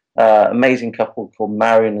film, amazing couple called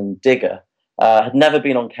Marion and Digger, had never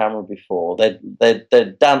been on camera before.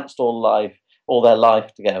 They'd danced all their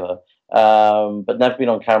life together, but never been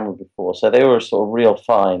on camera before. So they were a sort of real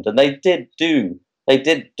find, and they did do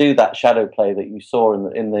that shadow play that you saw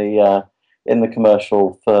in the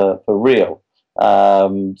commercial for Rio.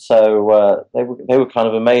 So they were kind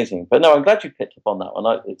of amazing. But no, I'm glad you picked up on that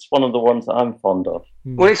one. It's one of the ones that I'm fond of.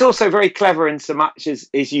 Well, it's also very clever in so much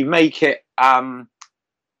as you make it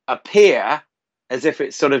appear as if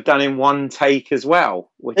it's sort of done in one take as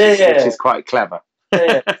well, which is quite clever.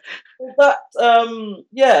 Yeah.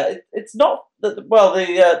 It's not that. Well,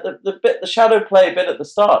 the shadow play bit at the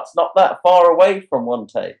start's not that far away from one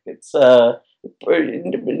take. It's it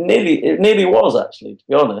nearly was, actually, to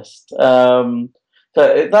be honest. So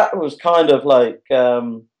that was kind of like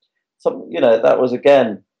that was,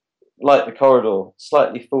 again, like The Corridor,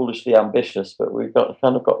 slightly foolishly ambitious, but we got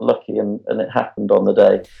lucky, and it happened on the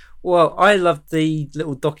day. Well, I love the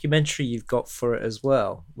little documentary you've got for it as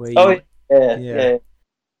well. Yeah.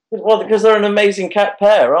 Well, because they're an amazing cat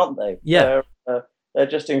pair, aren't they? Yeah. They're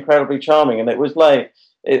just incredibly charming, and it was like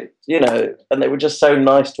and they were just so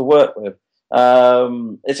nice to work with.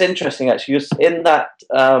 It's interesting, actually. In that,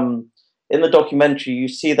 in the documentary, you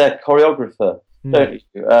see their choreographer, don't you?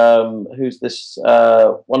 Who's this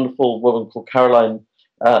wonderful woman called Caroline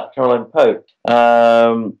Pope,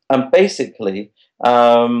 and basically,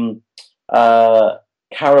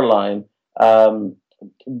 Caroline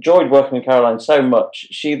enjoyed working with Caroline so much.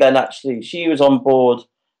 She was on board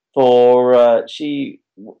for. She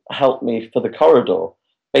helped me for The Corridor.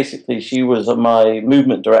 Basically, she was my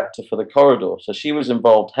movement director for The Corridor, so she was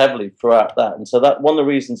involved heavily throughout that. And so that one of the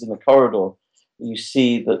reasons in The Corridor you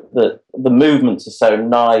see that the movements are so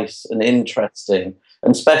nice and interesting,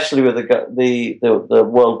 and especially with the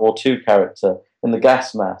World War II character in the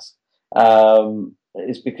gas mask,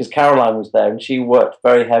 is because Caroline was there, and she worked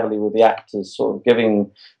very heavily with the actors, sort of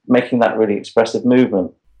making that really expressive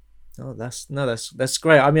movement. Oh, that's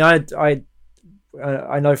great. I mean,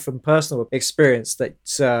 I know from personal experience that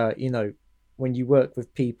when you work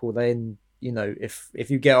with people, then if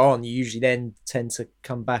you get on, you usually then tend to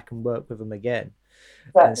come back and work with them again.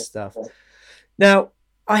 Exactly. And stuff. Now,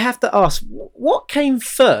 I have to ask, what came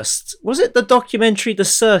first? Was it the documentary The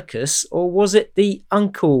Circus, or was it the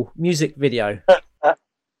Uncle music video?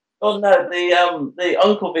 Oh no, the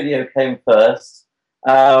Uncle video came first,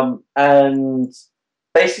 and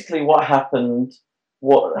basically what happened.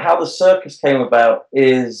 How The Circus came about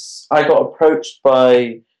is I got approached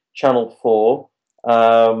by Channel 4,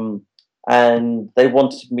 and they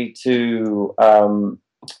wanted me to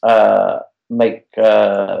make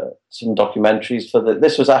some documentaries for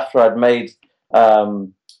this was after I'd made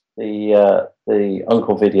the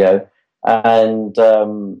Uncle video, and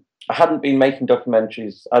I hadn't been making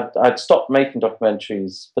documentaries. I'd stopped making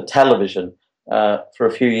documentaries for television for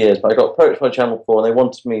a few years, but I got approached by Channel 4, and they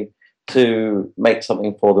wanted me to make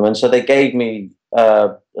something for them, and so they gave me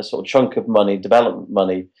a sort of chunk of money, development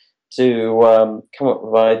money, to come up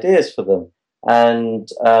with ideas for them. And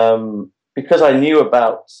because I knew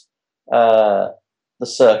about The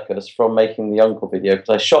Circus from making the Uncle video, because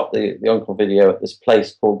I shot the Uncle video at this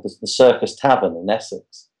place called the Circus Tavern in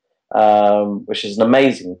Essex, which is an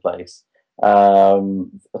amazing place,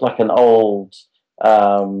 like an old,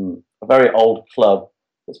 a very old club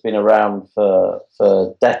that's been around for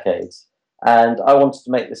decades. And I wanted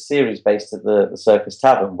to make this series based at the Circus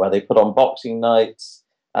Tavern, where they put on boxing nights,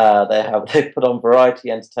 they put on variety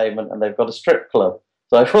entertainment, and they've got a strip club.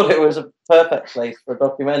 So I thought it was a perfect place for a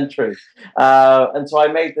documentary. And so I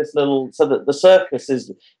made this so that The Circus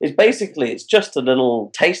is basically, it's just a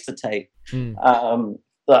little taster tape that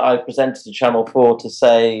I presented to Channel 4 to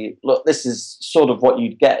say, look, this is sort of what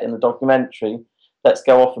you'd get in the documentary. Let's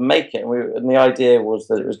go off and make it. And the idea was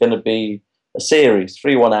that it was going to be a series,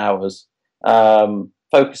 3 1 hours,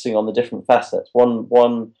 focusing on the different facets. One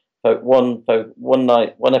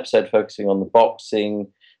episode focusing on the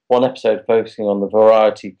boxing, one episode focusing on the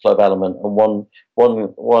variety club element, and one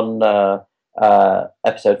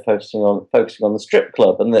episode focusing on the strip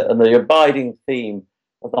club. And the abiding theme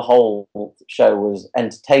of the whole show was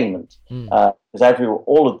entertainment, because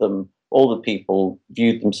all the people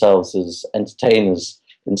viewed themselves as entertainers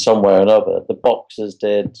in some way or another. The boxers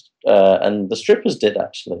did, and the strippers did,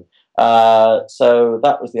 actually. So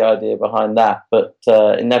that was the idea behind that, but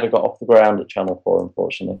it never got off the ground at Channel 4,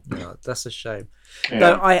 unfortunately. No, that's a shame. Yeah.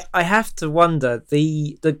 No, I have to wonder,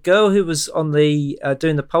 the girl who was on the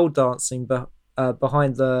doing the pole dancing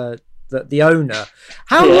behind the owner,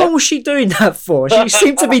 how long was she doing that for? She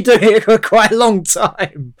seemed to be doing it for quite a long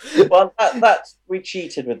time. Well, we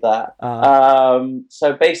cheated with that.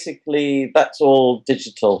 So basically, that's all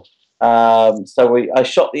digital. So I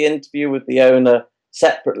shot the interview with the owner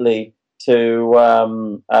separately to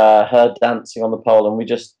her dancing on the pole, and we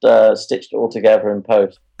just stitched it all together in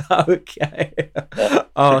post. Okay. Yeah.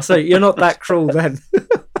 Oh, so you're not that cruel then.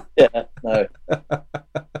 Yeah, no.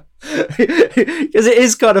 because it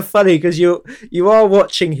is kind of funny because you are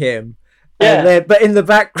watching him. Yeah. But in the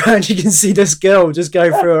background, you can see this girl just go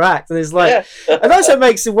through her act, and it's like, and that's what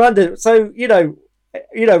makes it wonder. So when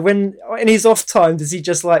in his off time, does he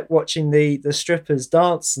just like watching the strippers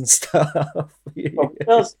dance and stuff? Well, he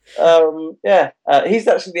does. He's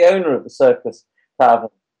actually the owner of the Circus Tavern,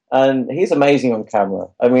 and he's amazing on camera.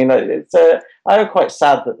 I mean, I'm quite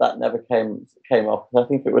sad that never came off. I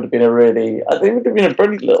think it would have been a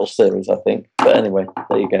brilliant little series. I think, but anyway,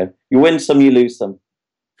 there you go. You win some, you lose some.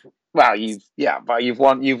 Well, you've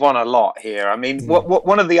won a lot here. I mean,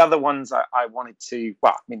 one of the other ones I wanted to,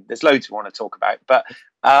 well, I mean, there's loads we want to talk about, but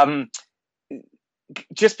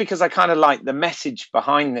just because I kind of like the message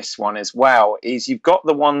behind this one as well, is you've got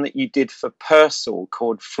the one that you did for Purcell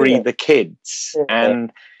called Free the Kids. Yeah.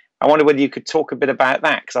 And I wonder whether you could talk a bit about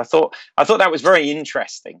that, because I thought that was very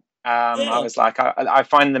interesting. I was like, I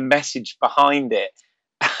find the message behind it,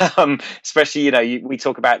 especially, we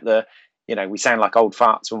talk about we sound like old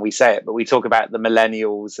farts when we say it, but we talk about the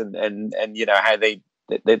millennials and how they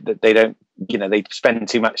don't, they spend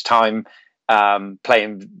too much time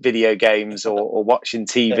playing video games or watching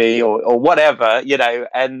TV or whatever,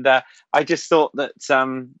 and I just thought that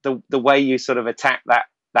the way you sort of attack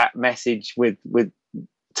that message with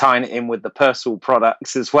tying it in with the Purcell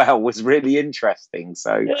products as well was really interesting.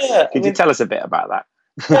 So could you tell us a bit about that?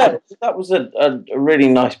 Yeah, that was a really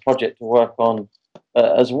nice project to work on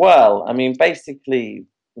as well. I mean, basically,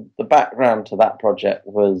 the background to that project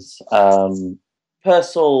was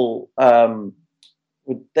Purcell.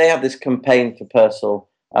 They have this campaign for Purcell,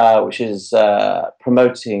 which is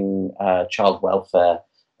promoting child welfare,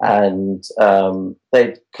 and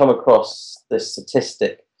they'd come across this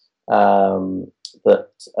statistic that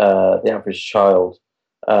the average child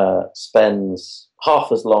spends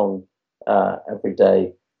half as long every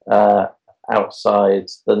day outside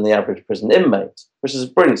than the average prison inmate, which is a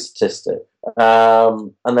brilliant statistic.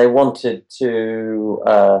 And they wanted to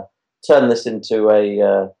turn this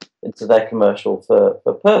into their commercial for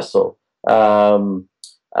Purcell.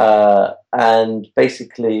 And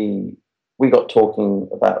basically, we got talking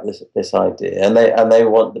about this idea, and they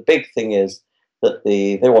want, the big thing is that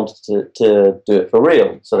they wanted to do it for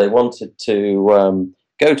real. So they wanted to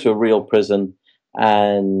go to a real prison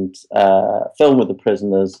and film with the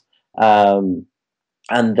prisoners, and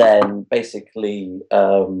then basically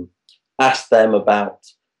ask them about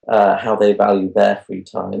how they value their free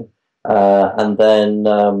time, and then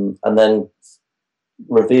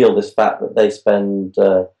reveal this fact that they spend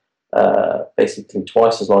basically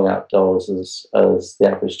twice as long outdoors as the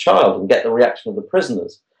average child, and get the reaction of the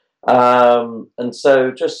prisoners. And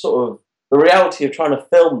so just sort of the reality of trying to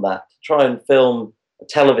film that, try and film a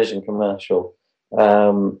television commercial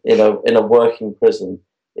in a working prison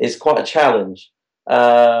is quite a challenge.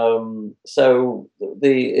 So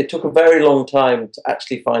it took a very long time to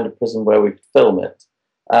actually find a prison where we could film it.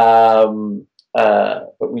 But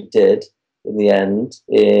we did in the end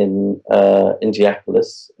in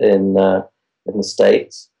Indianapolis in the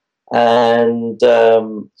States, and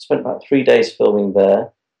spent about 3 days filming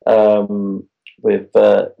there. With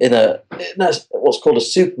in a what's called a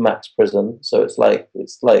supermax prison, so it's like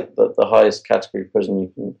the highest category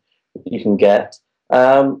prison you can get,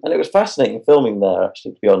 and it was fascinating filming there,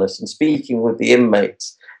 actually, to be honest, and speaking with the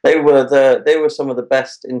inmates. They were some of the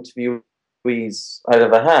best interviewees I've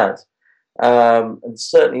ever had, and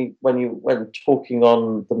certainly when talking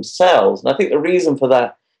on themselves. And I think the reason for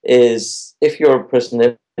that is if you're a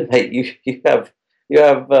prison inmate, you have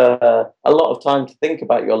a lot of time to think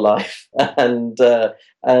about your life, and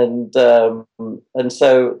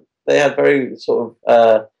so they had very sort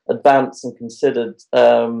of advanced and considered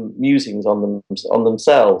musings on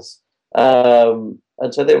themselves, and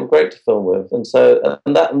so they were great to film with, and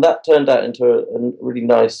that turned out into a really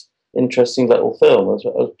nice, interesting little film. I was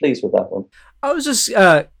pleased with that one. I was just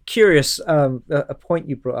curious, a point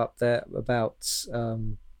you brought up there about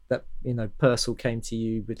that Purcell came to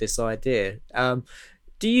you with this idea.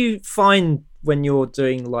 Do you find when you're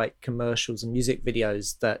doing like commercials and music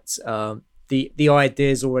videos that the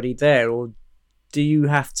idea is already there, or do you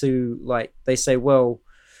have to, like they say, well,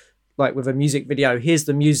 like with a music video, here's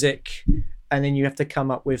the music, and then you have to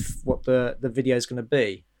come up with what the video is going to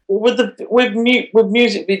be? With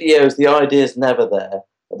music videos, the idea is never there.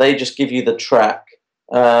 They just give you the track,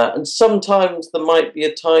 and sometimes there might be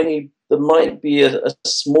a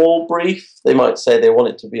small brief. They might say they want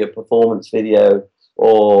it to be a performance video,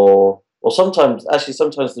 or sometimes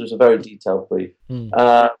there's a very detailed brief.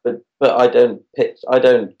 But I don't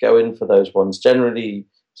go in for those ones. Generally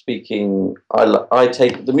speaking, I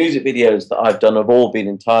take the music videos that I've done have all been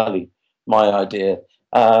entirely my idea.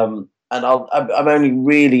 I'm only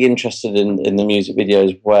really interested in the music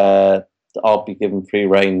videos where I'll be given free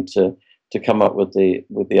rein to come up with the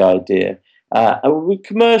idea. And with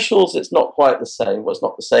commercials, it's not quite the same. Well, it's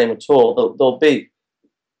not the same at all. There'll be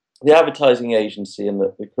the advertising agency and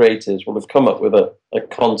the creators will have come up with a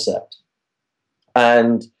concept,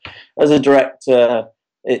 and as a director,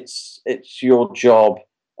 it's your job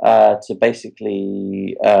to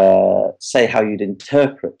basically say how you'd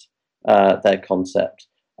interpret their concept.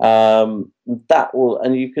 That will,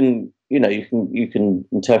 and you can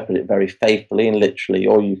interpret it very faithfully and literally,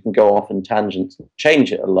 or you can go off in tangents and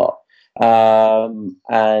change it a lot.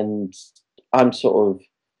 And I'm sort of,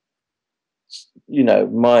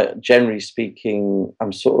 generally speaking,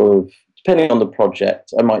 I'm sort of, depending on the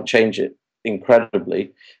project, I might change it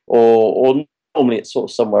incredibly, or normally it's sort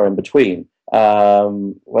of somewhere in between,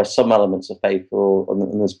 where some elements are faithful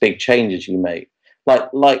and there's big changes you make,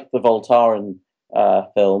 like the Voltaren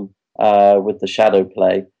film with the shadow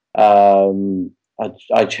play.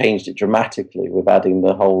 I changed it dramatically with adding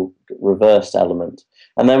the whole reversed element,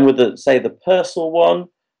 and then with the Purcell one,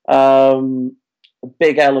 a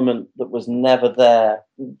big element that was never there,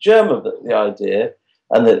 the germ of the idea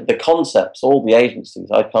and the concepts, all the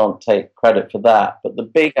agencies, I can't take credit for that, but the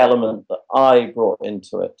big element that I brought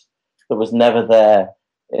into it that was never there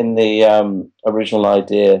in the original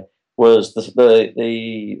idea was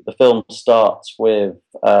the film starts with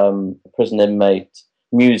a prison inmate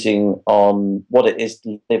musing on what it is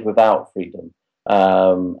to live without freedom,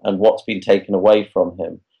 and what's been taken away from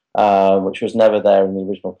him, which was never there in the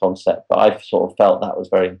original concept. But I sort of felt that was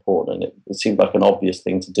very important, and it seemed like an obvious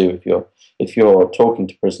thing to do if you're talking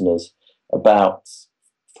to prisoners about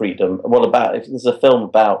freedom. Well, if there's a film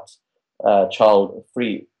about child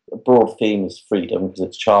free, a broad theme is freedom because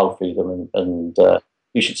it's child freedom, and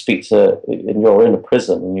you should speak to, and you're in a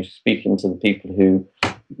prison, and you're speaking to the people who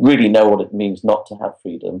really know what it means not to have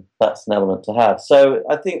freedom. That's an element to have. So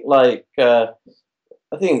I think, a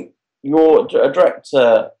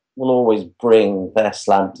director will always bring their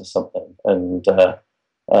slant to something and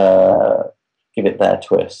give it their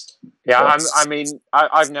twist. Yeah,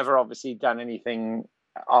 I've never obviously done anything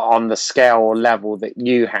on the scale or level that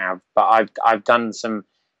you have, but I've done some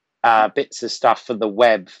bits of stuff for the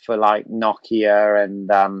web for like Nokia and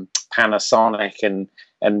Panasonic and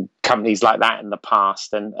companies like that in the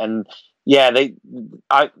past, and yeah,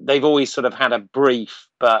 they've always sort of had a brief,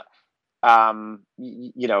 but a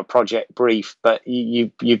project brief, but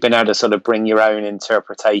you've been able to sort of bring your own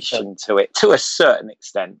interpretation to it to a certain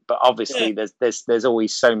extent. But obviously, there's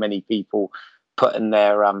always so many people putting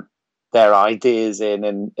their ideas in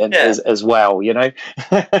and as well, Yeah,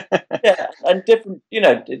 and different,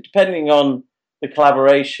 depending on the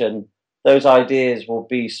collaboration, those ideas will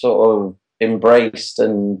be sort of embraced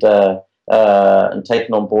and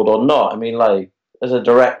taken on board or not. I mean, like, as a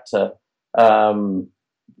director,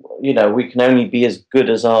 we can only be as good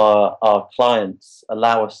as our clients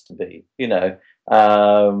allow us to be, and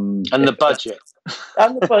the budget.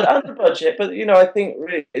 and the budget. But I think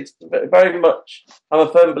really it's very much. I'm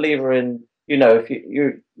a firm believer in if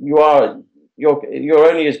you're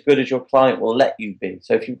only as good as your client will let you be.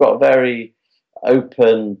 So if you've got a very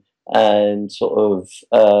open and sort of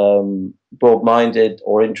broad-minded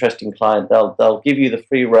or interesting client, they'll give you the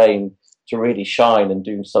free rein to really shine and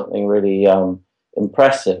do something really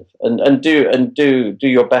impressive and do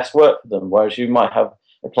your best work for them. Whereas you might have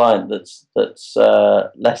a client that's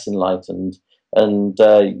less enlightened, and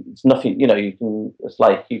it's nothing. It's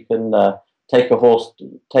like you can take a horse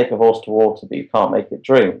to water, but you can't make it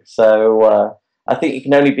drink. So I think you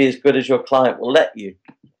can only be as good as your client will let you.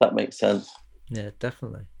 If that makes sense. Yeah,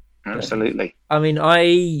 definitely. Absolutely. I mean,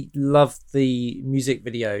 I love the music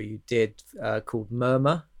video you did called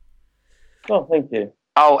Murmur. Oh, thank you.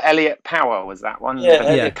 Oh, Elliot Power was that one?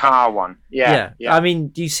 Yeah. The car one. Yeah. I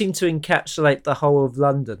mean, you seem to encapsulate the whole of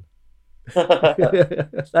London.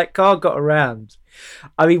 That car got around.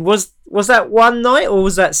 I mean, was that one night or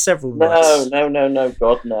was that several nights? No,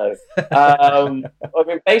 God, no. I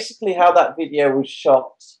mean, basically how that video was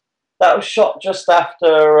shot, that was shot just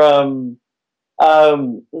after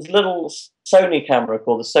there's a little Sony camera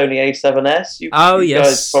called the Sony A7S. You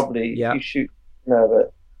guys probably you shoot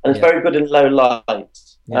it. And it's very good in low light.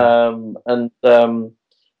 Yeah.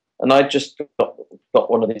 And I just got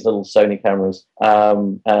one of these little Sony cameras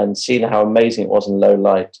and seen how amazing it was in low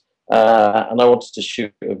light. And I wanted to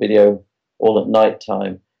shoot a video all at night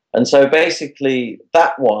time. And so basically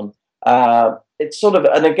that one, it's sort of,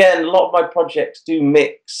 and again, a lot of my projects do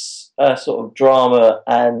mix sort of drama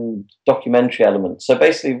and documentary elements. So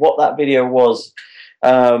basically what that video was,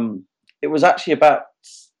 it was actually about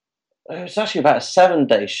it was actually about a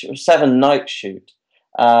 7-night shoot.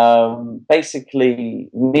 Basically,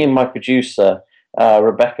 me and my producer,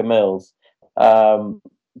 Rebecca Mills,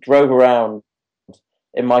 drove around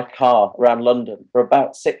in my car around London for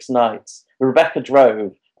about 6 nights. Rebecca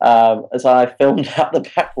drove as I filmed out the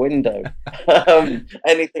back window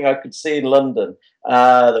anything I could see in London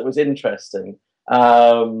that was interesting.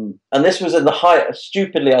 And this was in the height.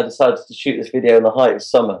 Stupidly, I decided to shoot this video in the height of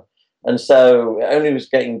summer. And so it only was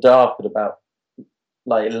getting dark at about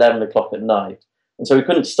like 11 o'clock at night. And so we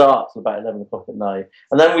couldn't start till about 11 o'clock at night.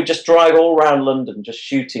 And then we just drive all around London, just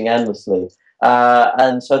shooting endlessly.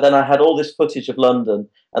 And so then I had all this footage of London.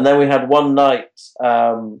 And then we had one night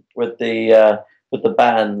with the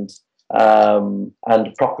band and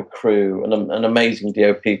a proper crew and an amazing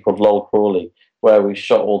DOP called Lol Crawley, where we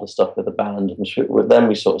shot all the stuff with the band. And then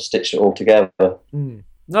we sort of stitched it all together. Mm.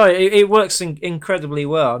 No, it works incredibly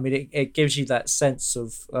well. I mean, it gives you that sense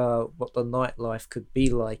of what the nightlife could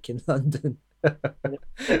be like in London.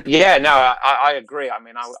 Yeah, no, I agree. I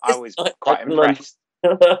mean, I was quite impressed.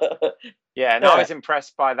 Yeah, no, I was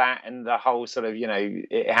impressed by that, and the whole sort of,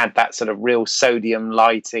 it had that sort of real sodium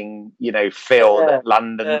lighting, feel that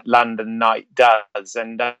London night does,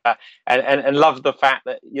 and love the fact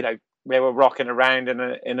that they were rocking around in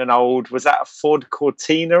an old, was that a Ford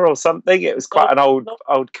Cortina or something? It was quite an old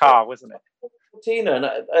car, wasn't it? Cortina, and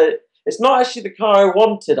it's not actually the car I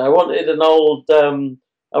wanted. I wanted an old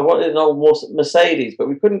Mercedes, but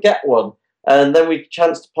we couldn't get one. And then we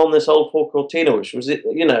chanced upon this old Ford Cortina, which was,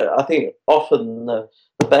 I think often the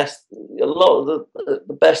best. A lot of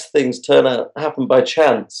the best things happen by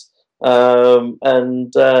chance.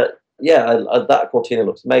 That Cortina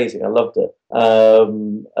looks amazing. I loved it.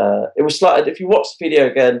 It was slightly. If you watch the video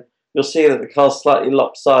again, you'll see that the car's slightly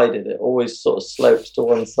lopsided. It always sort of slopes to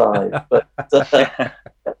one side. But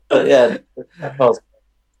yeah, that car's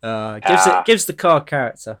gives the car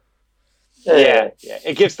character. Yeah,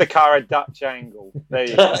 it gives the car a Dutch angle. There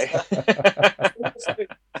you go.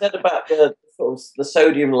 Said about the sort of the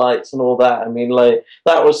sodium lights and all that. I mean, like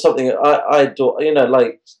that was something I adore.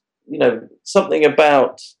 Something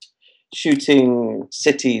about shooting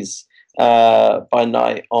cities by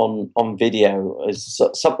night on video is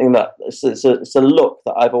something that it's a look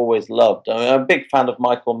that I've always loved. I mean, I'm a big fan of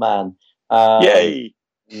Michael Mann. Yay!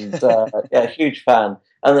 And, huge fan.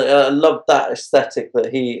 And I love that aesthetic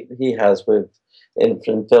that he has in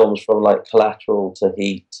films from like Collateral to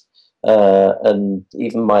Heat and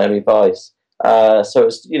even Miami Vice. So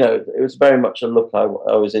it was very much a look I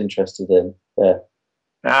was interested in. Yeah.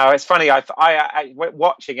 No, it's funny. I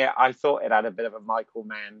watching it, I thought it had a bit of a Michael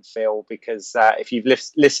Mann feel because if you've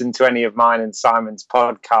listened to any of mine and Simon's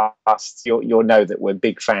podcasts, you'll know that we're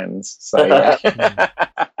big fans. So yeah.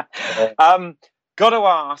 Got to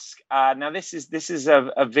ask. Now, this is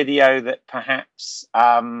a video that perhaps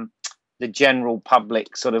the general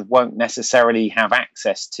public sort of won't necessarily have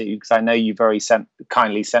access to, because I know you very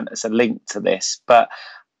kindly sent us a link to this, but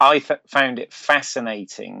I found it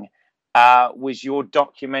fascinating. Was your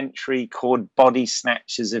documentary called Body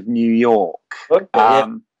Snatchers of New York? Okay,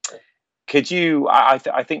 could you? I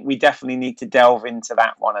think we definitely need to delve into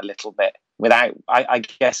that one a little bit without, I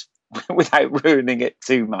guess, without ruining it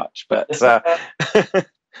too much. But so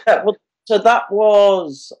that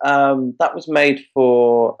was made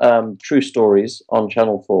for True Stories on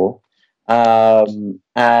Channel 4,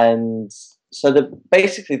 and so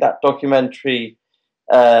basically that documentary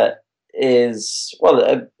is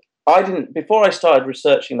I didn't, before I started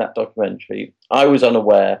researching that documentary, I was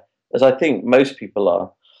unaware, as I think most people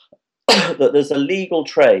are, that there's a legal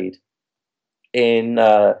trade in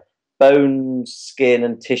bone, skin,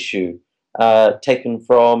 and tissue taken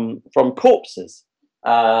from corpses.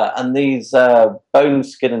 And these bone,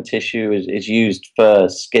 skin, and tissue is used for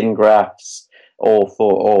skin grafts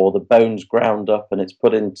or the bones ground up, and it's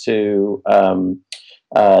put into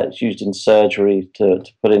it's used in surgery to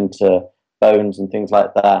put into bones and things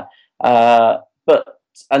like that.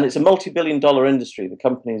 And it's a multi-billion-dollar industry. The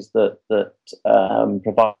companies that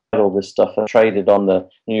provide all this stuff are traded on the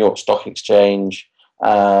New York Stock Exchange,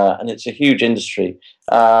 and it's a huge industry.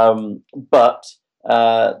 But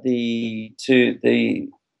to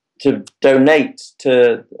donate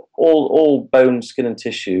to all bone, skin, and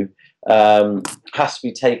tissue has to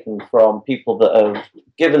be taken from people that have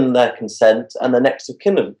given their consent and the next of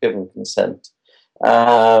kin have given consent.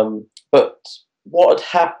 But what had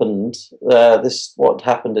happened?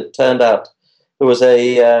 It turned out there was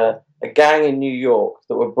a gang in New York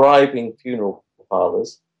that were bribing funeral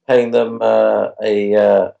parlors, paying them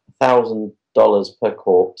 $1,000 per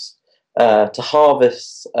corpse to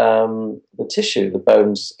harvest the tissue, the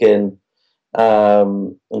bone, skin,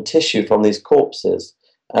 and tissue from these corpses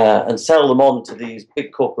and sell them on to these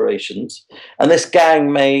big corporations. And this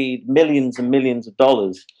gang made millions and millions of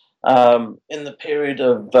dollars in the period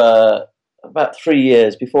of about 3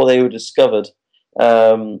 years before they were discovered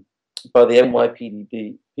by the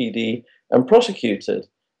NYPD and prosecuted.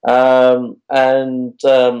 So that's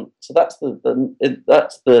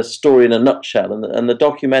the story in a nutshell. And the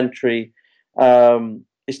documentary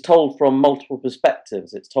is told from multiple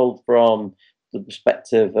perspectives. It's told from the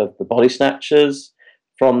perspective of the body snatchers,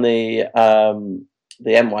 from the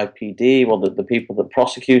NYPD, well, the people that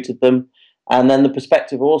prosecuted them, and then the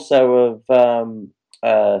perspective also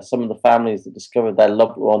of some of the families that discovered their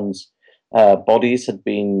loved ones' bodies had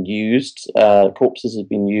been used, corpses had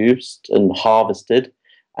been used and harvested,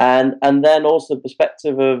 and then also the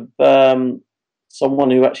perspective of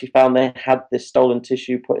someone who actually found they had this stolen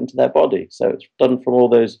tissue put into their body. So it's done from all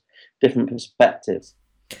those different perspectives.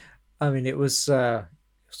 I mean, it was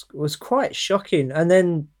quite shocking, and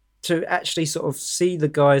then to actually sort of see the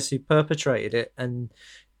guys who perpetrated it, and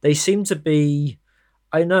they seem to be,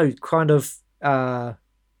 I know, kind of not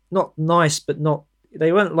nice, but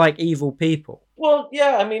they weren't like evil people. Well,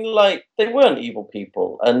 yeah, I mean, like, they weren't evil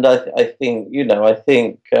people, and I think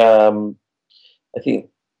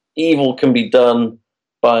evil can be done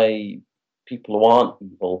by people who aren't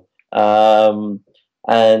evil. I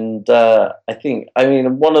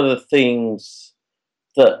mean, one of the things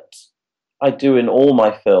that I do in all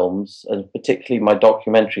my films, and particularly my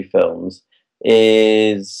documentary films,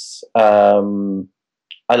 is I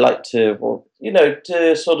like to,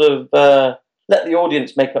 to sort of let the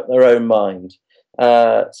audience make up their own mind.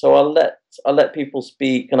 So I'll let people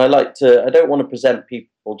speak, and I don't want to present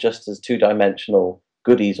people just as two-dimensional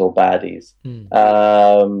goodies or baddies.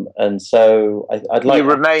 And so I'd like... You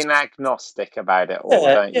remain agnostic about it all,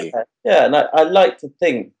 don't you? Yeah, and I like to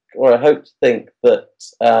think, or I hope to think, that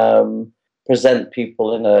present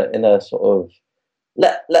people in a sort of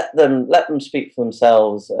let them speak for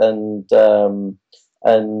themselves, and don't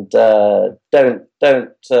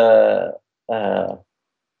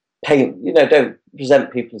paint, don't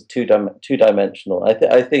present people as two-dimensional.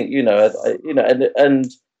 I think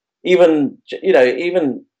and even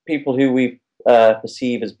people who we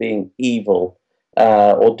perceive as being evil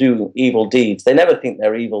or do evil deeds, they never think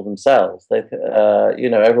they're evil themselves. They'll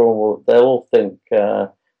all think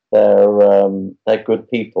they're good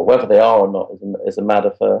people. Whether they are or not is a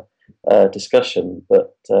matter for discussion.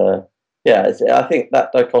 But I think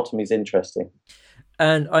that dichotomy is interesting.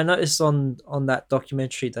 And I noticed on that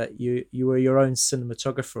documentary that you were your own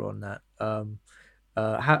cinematographer on that.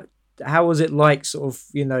 How was it like, sort of,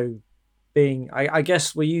 being? I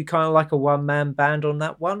guess, were you kind of like a one-man band on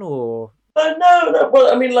that one, or? No.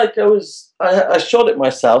 Well, I mean, like, I shot it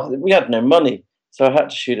myself. We had no money, so I had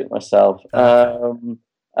to shoot it myself. But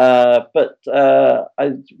I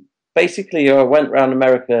went around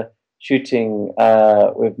America shooting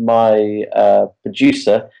with my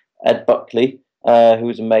producer, Ed Buckley, who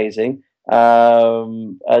was amazing.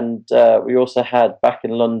 And we also had, back in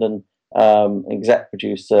London, exec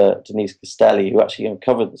producer Denise Castelli, who actually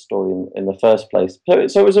uncovered the story in the first place. So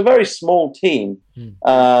it was a very small team,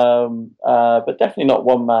 but definitely not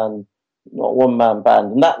one man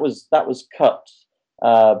band. And that was cut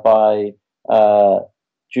by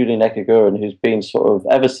Julian Ekeguren, who's been sort of,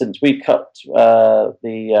 ever since we cut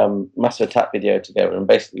the Massive Attack video together, and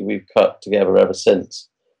basically we've cut together ever since.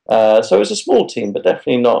 So it was a small team, but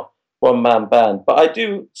definitely not one-man band. But I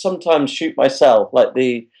do sometimes shoot myself, like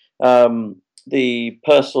the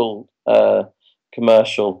Purcell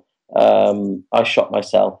commercial. I shot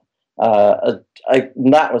myself.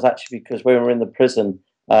 And that was actually because when we were in the prison,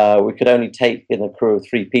 we could only take in a crew of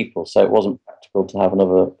 3 people, so it wasn't practical to have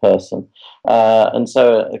another person. And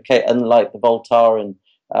like the Voltaren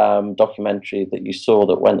documentary that you saw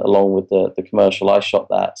that went along with the commercial, I shot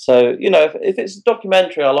that. So, if it's a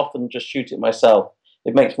documentary, I'll often just shoot it myself.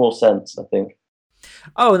 It makes more sense, I think.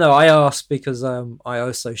 Oh no, I asked because I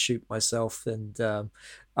also shoot myself, and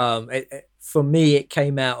for me it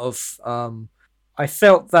came out of I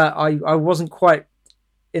felt that I wasn't quite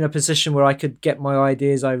in a position where I could get my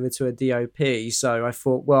ideas over to a DOP, so I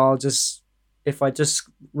thought, well, if I just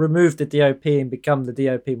remove the DOP and become the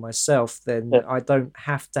DOP myself, then I don't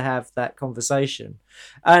have to have that conversation.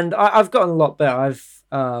 And I've gotten a lot better.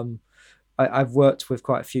 I've worked with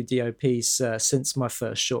quite a few DOPs since my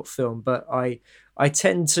first short film, but I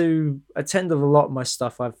tend to a lot of my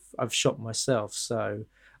stuff I've shot myself. So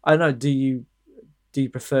I don't know. Do you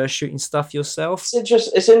prefer shooting stuff yourself?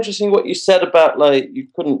 It's interesting what you said about, like, you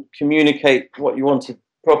couldn't communicate what you wanted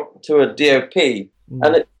to a DOP,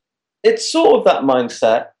 and it's sort of that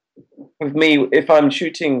mindset. with me if I'm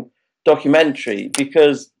shooting documentary,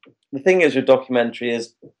 because the thing is with documentary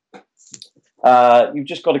is you've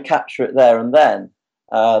just got to capture it there and then.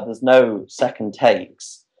 There's no second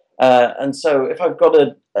takes. And so if I've got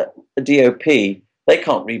a DOP, they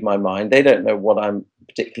can't read my mind. They don't know what I'm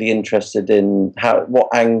particularly interested in, what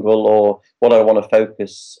angle or what I want to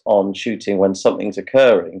focus on shooting when something's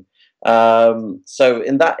occurring. So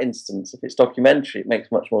in that instance, if it's documentary, it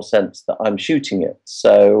makes much more sense that I'm shooting it.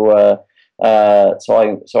 So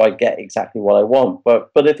I get exactly what I want.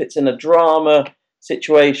 But if it's in a drama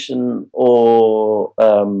situation or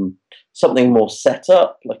something more set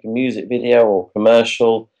up, like a music video or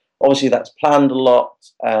commercial, obviously that's planned a lot,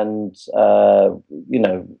 and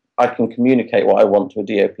I can communicate what I want to a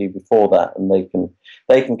DOP before that, and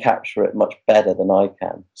they can capture it much better than I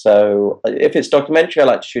can. So if it's documentary, I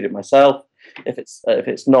like to shoot it myself. If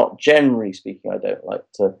it's not, generally speaking, I don't like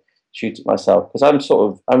to shoot it myself, because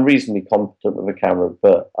I'm reasonably competent with a camera,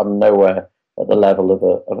 but I'm nowhere at the level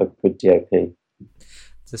of a good DOP.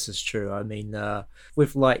 This is true. I mean,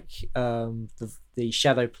 with like the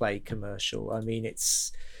Shadow Play commercial, I mean,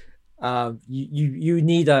 it's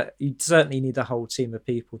you certainly need a whole team of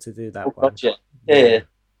people to do that one. Yeah.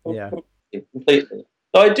 Completely.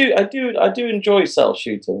 So I do enjoy self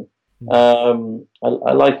shooting. I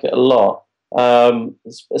like it a lot,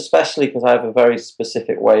 especially because I have a very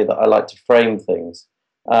specific way that I like to frame things.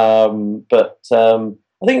 But I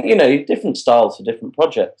think different styles for different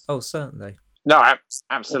projects. Oh, certainly. No,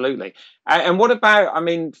 absolutely. And what about, I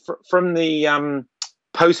mean, from the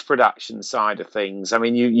post-production side of things? I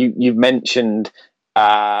mean, you've mentioned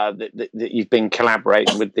that you've been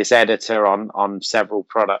collaborating with this editor on several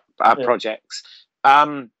projects.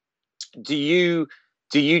 Do you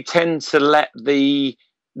tend to let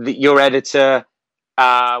your editor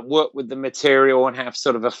work with the material and have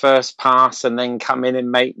sort of a first pass and then come in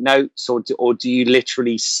and make notes, or do you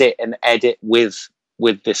literally sit and edit with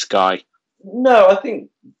this guy? No, I think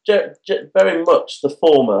very much the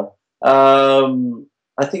former.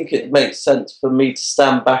 I think it makes sense for me to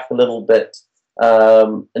stand back a little bit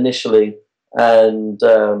initially, and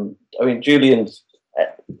I mean, Julian's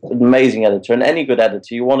an amazing editor, and any good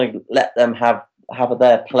editor, you want to let them have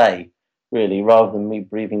their play, really, rather than me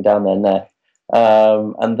breathing down their neck,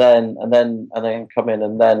 and then come in,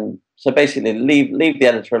 and then so basically leave the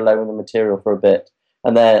editor alone with the material for a bit,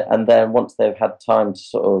 and then once they've had time to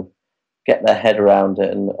sort of get their head around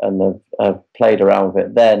it and have played around with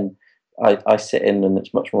it, then I sit in, and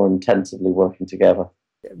it's much more intensively working together.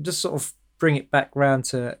 Just sort of bring it back round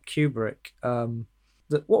to Kubrick.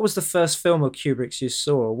 What was the first film of Kubrick's you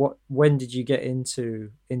saw? When did you get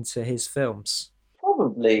into his films?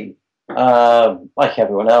 Probably, like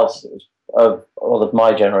everyone else, it was all of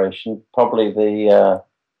my generation. Probably the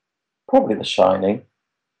Shining,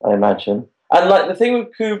 I imagine. And like the thing with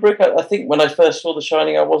Kubrick, I think when I first saw The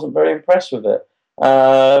Shining, I wasn't very impressed with it.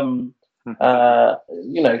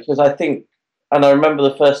 Because I think, and I remember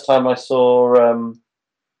the first time I saw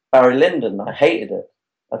Barry Lyndon, I hated it.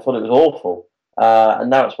 I thought it was awful. And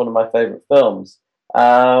now it's one of my favourite films.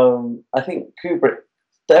 I think Kubrick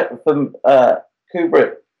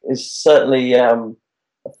is certainly a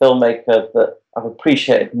filmmaker that I've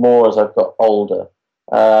appreciated more as I've got older.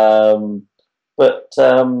 For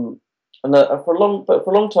a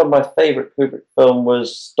long time, my favourite Kubrick film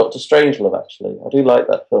was Dr. Strangelove. Actually, I do like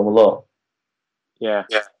that film a lot. Yeah.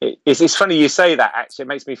 It's funny you say that. Actually, it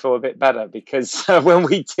makes me feel a bit better, because when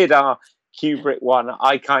we did our Kubrick one,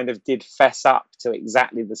 I kind of did fess up to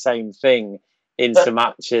exactly the same thing, in so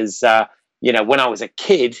much as when I was a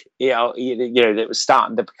kid, that was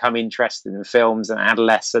starting to become interested in films, and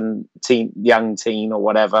adolescent, young teen, or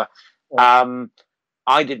whatever. Yeah.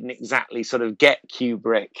 I didn't exactly sort of get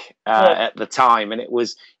Kubrick at the time, and it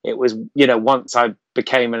was once I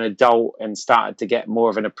became an adult and started to get more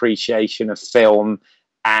of an appreciation of film,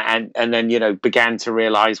 and then began to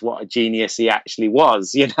realize what a genius he actually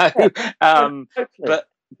was.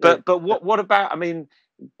 But what about? I mean,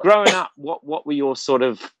 growing up, what were your sort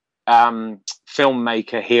of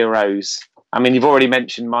filmmaker heroes? I mean, you've already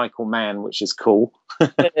mentioned Michael Mann, which is cool.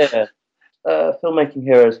 Filmmaking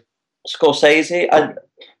heroes. Scorsese. I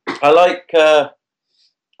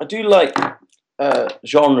do like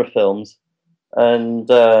genre films, and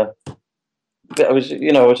I was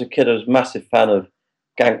a kid. I was a massive fan of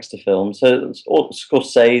gangster films. So it's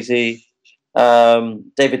Scorsese,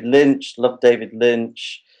 David Lynch. Loved David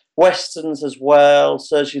Lynch. Westerns as well.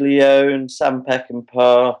 Sergio Leone, Sam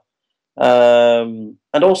Peckinpah,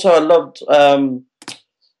 and also I loved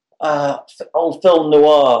old film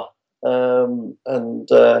noir, and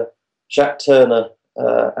Jacques Turner,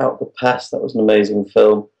 Out of the Past. That was an amazing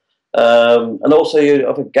film. And also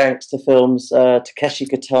other gangster films, Takeshi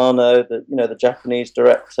Kitano, the Japanese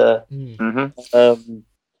director,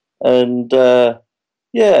 and a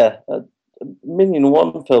million and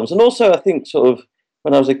one films. And also, I think, sort of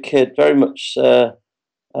when I was a kid, very much that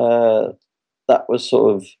was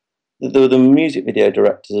sort of the music video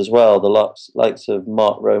directors as well, the likes of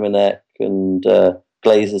Mark Romanek and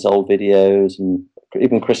Glazer's old videos, and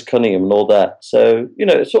even Chris Cunningham and all that. So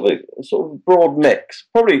it's sort of broad mix.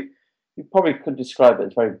 You probably could describe it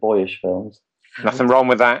as very boyish films. Nothing wrong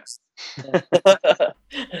with that.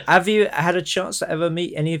 Have you had a chance to ever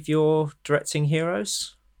meet any of your directing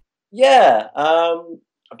heroes? Yeah,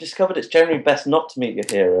 I've discovered it's generally best not to meet your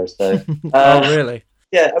heroes, though. Oh, really?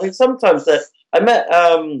 Yeah, I mean, sometimes I met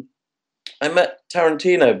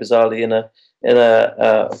Tarantino bizarrely in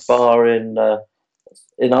a bar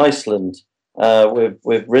in Iceland. With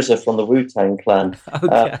RZA from the Wu-Tang Clan.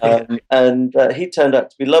 Okay. And he turned out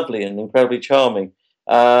to be lovely and incredibly charming.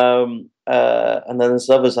 And then there's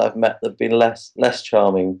others I've met that have been less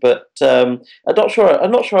charming. But I'm not sure I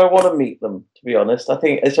want to meet them, to be honest. I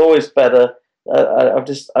think it's always better. I've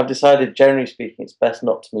decided, generally speaking, it's best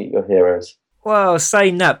not to meet your heroes. Well,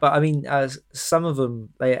 saying that, but I mean, some of them,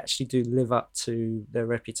 they actually do live up to their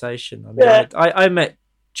reputation. I mean, I met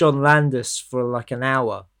John Landis for like an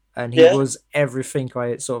hour, and he was everything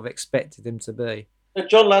I sort of expected him to be.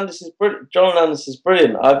 John Landis is brilliant. John Landis is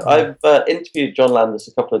brilliant. I've interviewed John Landis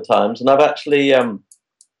a couple of times, and I've actually I've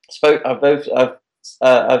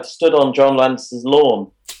stood on John Landis's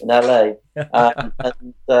lawn in LA,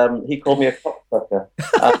 and he called me a cocksucker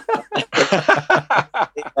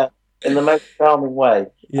in the most charming way.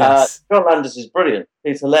 Yes. John Landis is brilliant.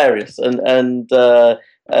 He's hilarious, and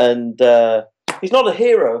he's not a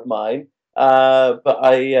hero of mine. But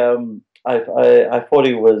I thought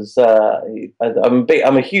he was.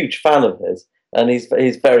 I'm a huge fan of his, and he's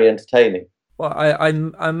very entertaining. Well, I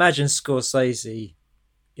imagine Scorsese,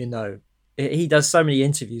 he does so many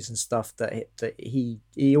interviews and stuff that he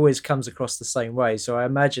always comes across the same way. So I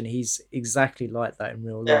imagine he's exactly like that in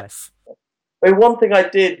real life. I mean, one thing I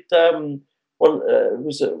did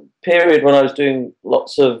was a period when I was doing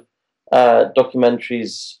lots of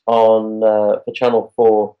documentaries for Channel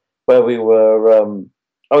 4. Where we were,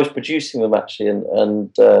 I was producing them actually,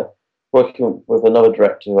 and working with another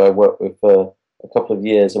director who I worked with for a couple of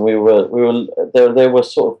years, and there were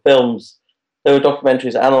sort of films, there were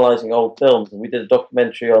documentaries analysing old films, and we did a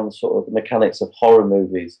documentary on sort of the mechanics of horror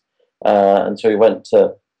movies, and so we went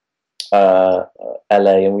to LA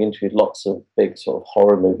and we interviewed lots of big sort of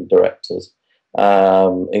horror movie directors,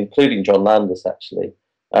 including John Landis actually.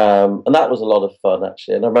 And that was a lot of fun,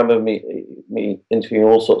 actually. And I remember me interviewing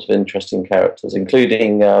all sorts of interesting characters,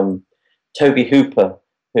 including Toby Hooper,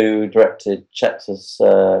 who directed Texas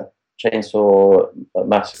Chainsaw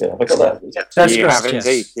Massacre. Have I got that? That's you have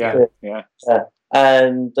indeed. Yeah.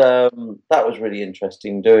 And that was really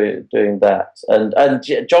interesting doing that. And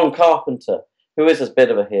John Carpenter, who is a bit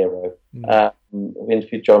of a hero. We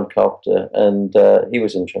interviewed John Carpenter, and he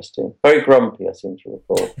was interesting. Very grumpy, I seem to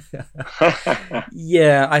recall.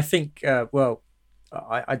 Yeah, I think.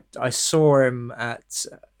 I saw him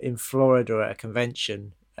in Florida at a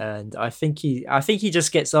convention, and I think he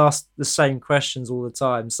just gets asked the same questions all the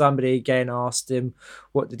time. Somebody again asked him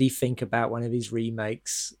what did he think about one of his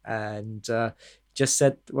remakes, and just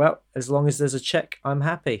said, "Well, as long as there's a check, I'm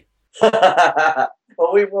happy."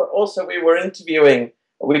 Well, we were interviewing.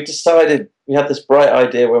 We decided, we had this bright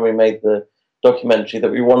idea when we made the documentary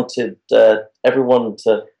that we wanted everyone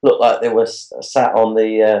to look like they were sat on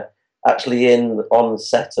the on the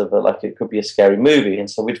set of it could be a scary movie. And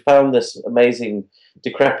so we'd found this amazing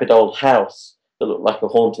decrepit old house that looked like a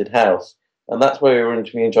haunted house, and that's where we were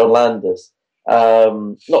interviewing John Landis.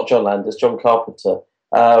 Not John Landis, John Carpenter.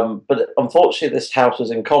 But unfortunately, this house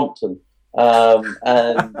was in Compton. So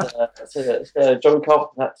John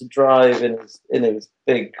Carpenter had to drive in his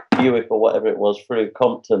big Buick or whatever it was through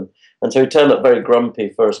Compton, and so he turned up very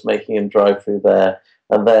grumpy for us making him drive through there,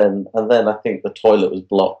 and then I think the toilet was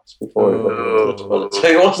blocked before he went into the toilet, so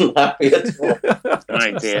he wasn't happy at all.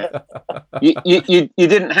 Oh dear. You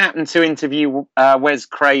didn't happen to interview Wes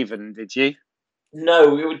Craven, did you?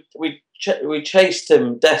 No, we chased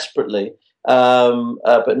him desperately.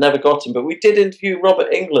 But never got him. But we did interview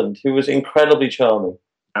Robert Englund, who was incredibly charming.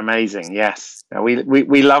 Amazing, yes.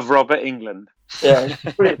 We love Robert Englund. Yeah,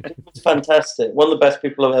 it was fantastic. One of the best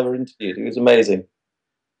people I've ever interviewed. He was amazing.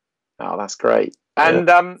 Oh, that's great. And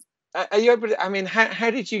are you able to, I mean, how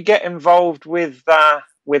did you get involved with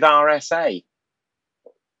RSA?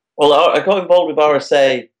 Well, I got involved with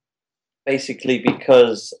RSA basically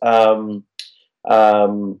because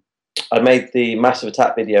I made the Massive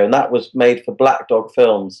Attack video, and that was made for Black Dog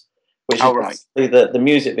Films, which is the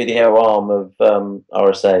music video arm of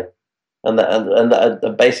RSA.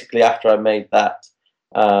 And basically, after I made that,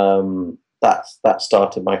 that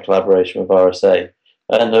started my collaboration with RSA,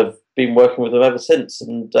 and I've been working with them ever since,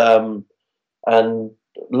 and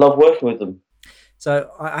love working with them.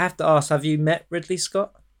 So I have to ask, have you met Ridley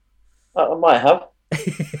Scott? I might have.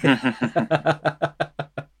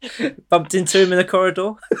 Bumped into him in the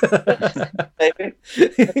corridor? Maybe.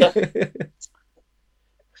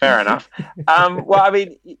 Fair enough. Well, I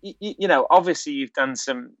mean, you know, obviously you've done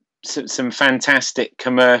some fantastic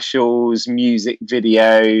commercials, music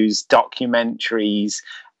videos, documentaries.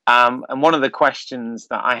 And one of the questions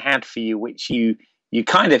that I had for you, which you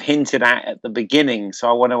kind of hinted at the beginning, so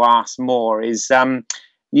I want to ask more, is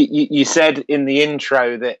you said in the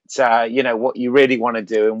intro that you know, what you really want to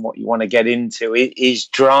do and what you want to get into is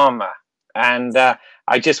drama, and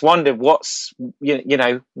I just wondered what's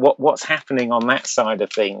happening on that side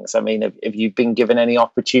of things. I mean, have you been given any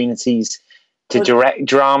opportunities to direct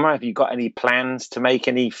drama? Have you got any plans to make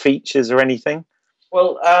any features or anything?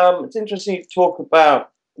 Well, it's interesting to talk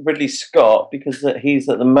about Ridley Scott, because he's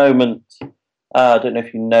at the moment, I don't know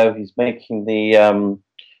if you know, he's making the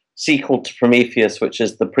sequel to Prometheus, which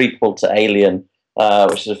is the prequel to Alien,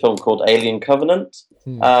 which is a film called Alien Covenant.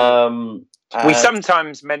 We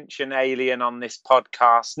sometimes mention Alien on this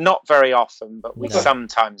podcast, not very often, but we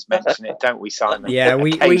sometimes mention it, don't we, Simon? Yeah,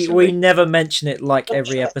 we never mention it like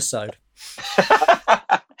every episode.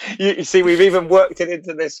 You see, we've even worked it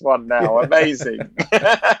into this one now. Amazing.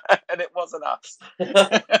 And it wasn't us.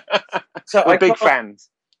 So we're big fans.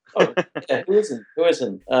 Oh, yeah, who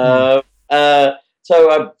isn't? So I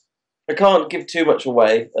can't give too much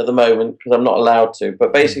away at the moment because I'm not allowed to.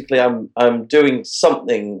 But basically, I'm doing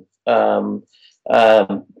something. I'm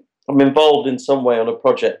involved in some way on a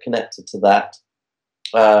project connected to that,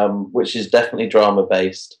 which is definitely drama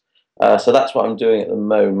based. So that's what I'm doing at the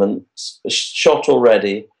moment. It's shot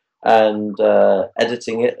already and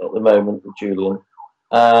editing it at the moment with Julian.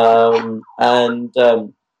 And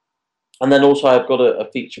then also I've got a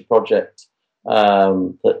feature project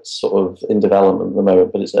that's sort of in development at the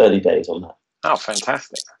moment, but it's early days on that. Oh,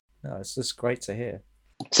 fantastic. No, it's just great to hear.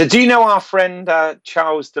 So do you know our friend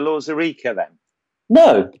Charles de Lauzirika then?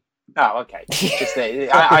 No. Oh, okay.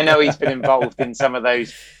 I know he's been involved in some of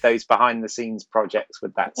those behind the scenes projects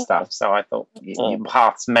with that stuff, so I thought your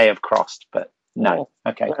paths may have crossed, but no.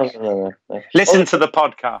 Okay. No. Listen to the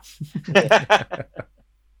podcast.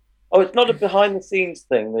 Oh, it's not a behind the scenes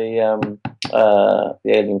thing, the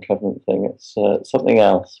Alien Covenant thing. It's something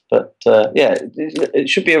else. But yeah, it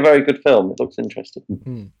should be a very good film. It looks interesting.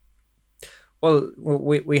 Mm-hmm. Well,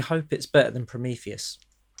 we hope it's better than Prometheus.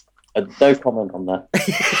 No comment on that.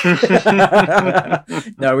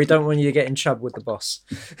 No, we don't want you to get in trouble with the boss.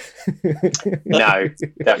 No,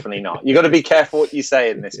 definitely not. You've got to be careful what you say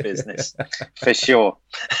in this business, for sure.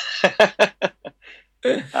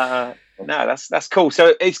 No, that's cool.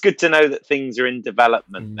 So it's good to know that things are in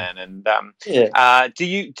development then. And do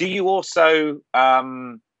you also?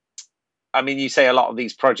 I mean, you say a lot of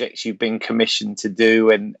these projects you've been commissioned to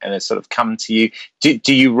do and have sort of come to you.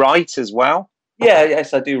 Do you write as well? Yeah,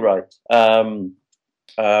 yes, I do write.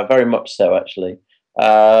 Very much so, actually.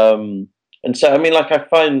 And so, I mean, like, I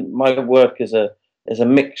find my work is a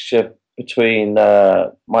mixture between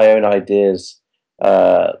my own ideas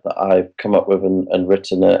that I've come up with and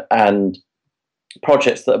written, and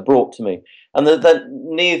projects that are brought to me, and that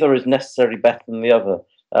neither is necessarily better than the other.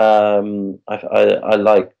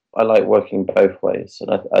 I like working both ways,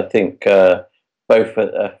 and I think both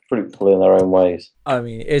are fruitful in their own ways. I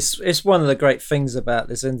mean, it's one of the great things about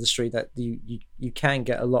this industry that you can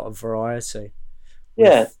get a lot of variety.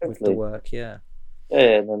 With the work, yeah,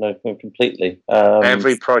 no, completely.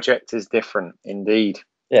 Every project is different, indeed.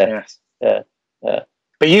 Yeah.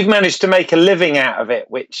 But you've managed to make a living out of it,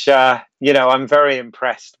 which I'm very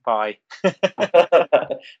impressed by.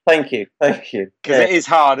 Thank you. Because it is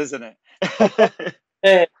hard, isn't it?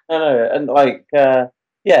 Yeah, I know, and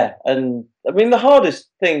and I mean the hardest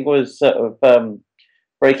thing was sort of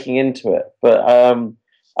breaking into it, but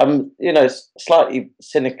I'm slightly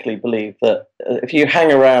cynically believe that if you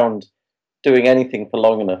hang around doing anything for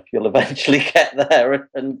long enough, you'll eventually get there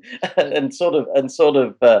and sort of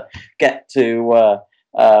get to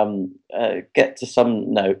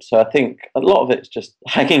some note. So I think a lot of it's just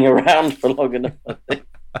hanging around for long enough, I think.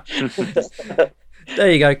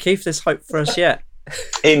 There you go, Keith. There's hope for us yet.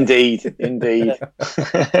 Indeed.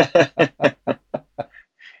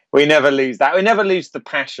 We never lose that. We never lose the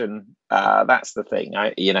passion. That's the thing.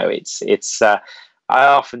 I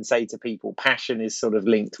often say to people, passion is sort of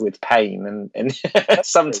linked with pain, and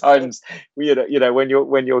sometimes when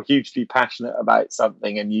you're hugely passionate about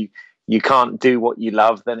something and you can't do what you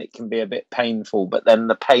love, then it can be a bit painful. But then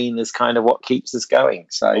the pain is kind of what keeps us going.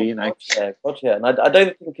 So Gotcha. And I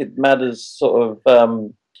don't think it matters sort of,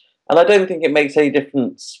 and I don't think it makes any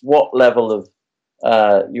difference what level of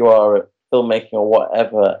you are at filmmaking or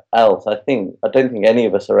whatever else. I don't think any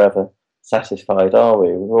of us are ever satisfied, are we?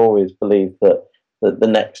 We've always believed that the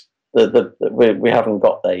next we haven't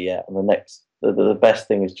got there yet, and the best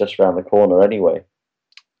thing is just around the corner anyway.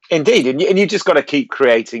 Indeed, and you just got to keep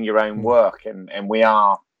creating your own work, and we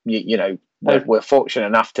are, we're fortunate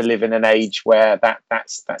enough to live in an age where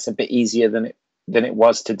that's a bit easier than it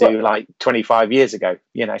was to do like 25 years ago.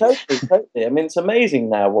 Totally. I mean, it's amazing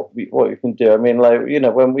now what we can do. I mean, like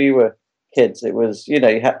when we were kids, it was you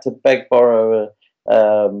had to borrow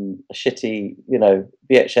a shitty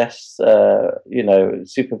VHS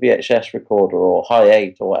super VHS recorder or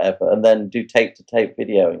Hi8 or whatever, and then do tape to tape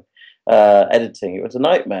videoing. Editing, it was a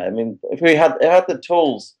nightmare. I mean, if we had the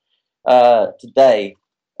tools today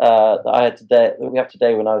that we have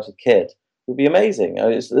today when I was a kid, it would be amazing.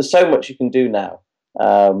 There's so much you can do now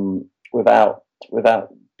without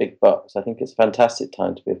big bucks. I think it's a fantastic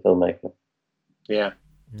time to be a filmmaker. Yeah,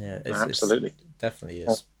 absolutely, it definitely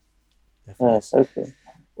is. Okay.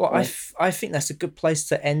 Well, I think that's a good place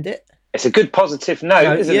to end it. It's a good positive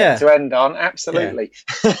note, isn't it, to end on? Absolutely.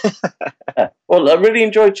 Yeah. Well, I really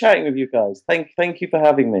enjoyed chatting with you guys. Thank you for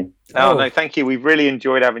having me. No, thank you. We've really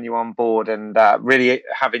enjoyed having you on board, and really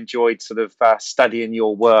have enjoyed sort of studying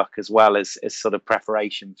your work as well as sort of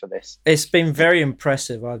preparation for this. It's been very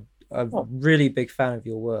impressive. I'm a really big fan of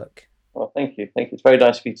your work. Well, thank you. It's very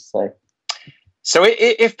nice of you to say. So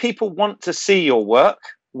if people want to see your work,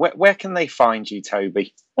 where can they find you,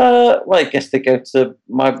 Toby? Well, I guess they go to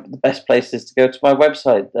the best place is to go to my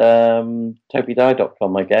website,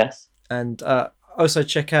 tobydye.com, I guess. And also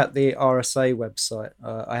check out the RSA website.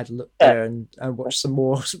 I had a look there and watched some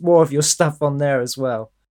more of your stuff on there as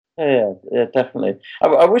well. Yeah, definitely.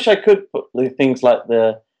 I wish I could put things like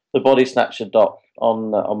the Body Snatcher doc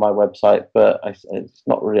on my website, but it's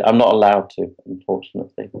not really. I'm not allowed to,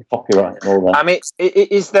 unfortunately. Copyright and all that. I mean,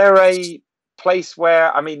 is there a place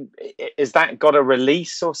where, is that got a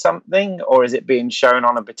release or something, or is it being shown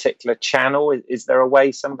on a particular channel? Is there a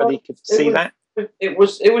way somebody could see that? It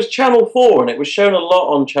was Channel 4, and it was shown a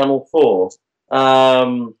lot on Channel 4.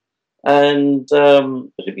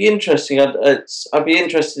 It'd be interesting. I'd be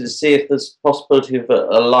interested to see if there's a possibility of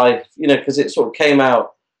a live, because it sort of came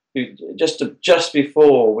out just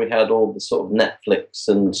before we had all the sort of Netflix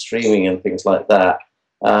and streaming and things like that.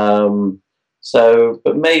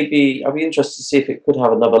 But maybe I'd be interested to see if it could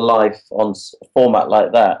have another life on a format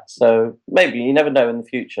like that. So maybe, you never know in the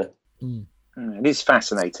future. It is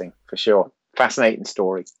fascinating, for sure. Fascinating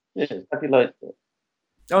story. Yeah, have you liked it?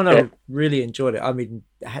 Oh no, really enjoyed it. I mean,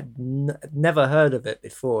 I had never heard of it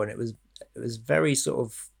before, and it was very sort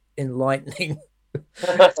of enlightening. It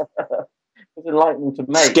was enlightening to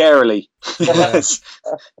make. Scarily. Yes.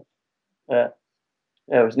 Yeah,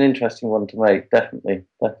 it was an interesting one to make. Definitely.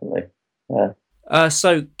 Yeah.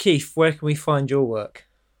 So Keith, where can we find your work?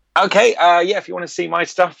 Okay, if you want to see my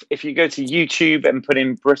stuff, if you go to YouTube and put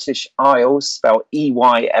in British Isles, spelled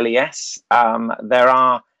EYLES, there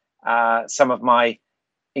are some of my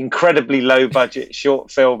incredibly low-budget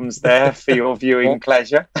short films there for your viewing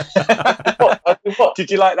pleasure.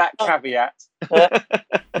 Did you like that caveat?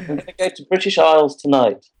 I'm going to go to British Isles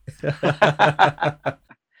tonight.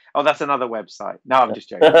 Oh, that's another website. No, I'm just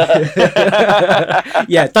joking.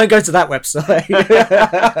 Yeah, don't go to that website.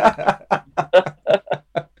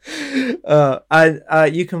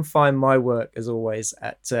 You can find my work, as always,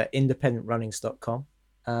 at independentrunnings.com.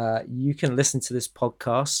 You can listen to this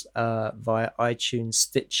podcast via iTunes,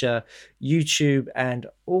 Stitcher, YouTube, and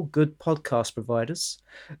all good podcast providers.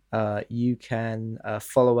 You can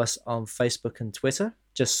follow us on Facebook and Twitter.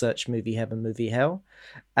 Just search Movie Heaven, Movie Hell.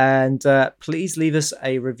 And please leave us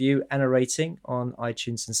a review and a rating on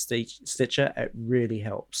iTunes and Stitcher. It really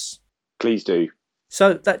helps. Please do.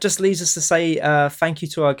 So that just leaves us to say thank you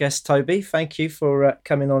to our guest, Toby. Thank you for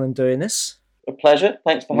coming on and doing this. A pleasure.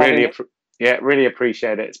 Thanks for having me. Really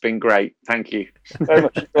appreciate it. It's been great. Thank you. Very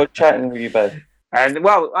much enjoyed chatting with you both. And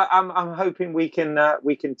well, I'm hoping we can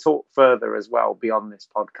talk further as well beyond this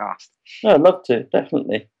podcast. No, I'd love to,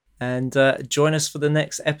 definitely. And join us for the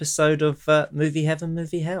next episode of Movie Heaven,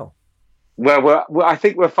 Movie Hell. Well, I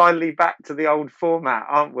think we're finally back to the old format,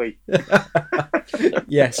 aren't we?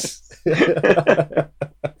 Yes.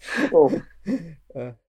 Cool.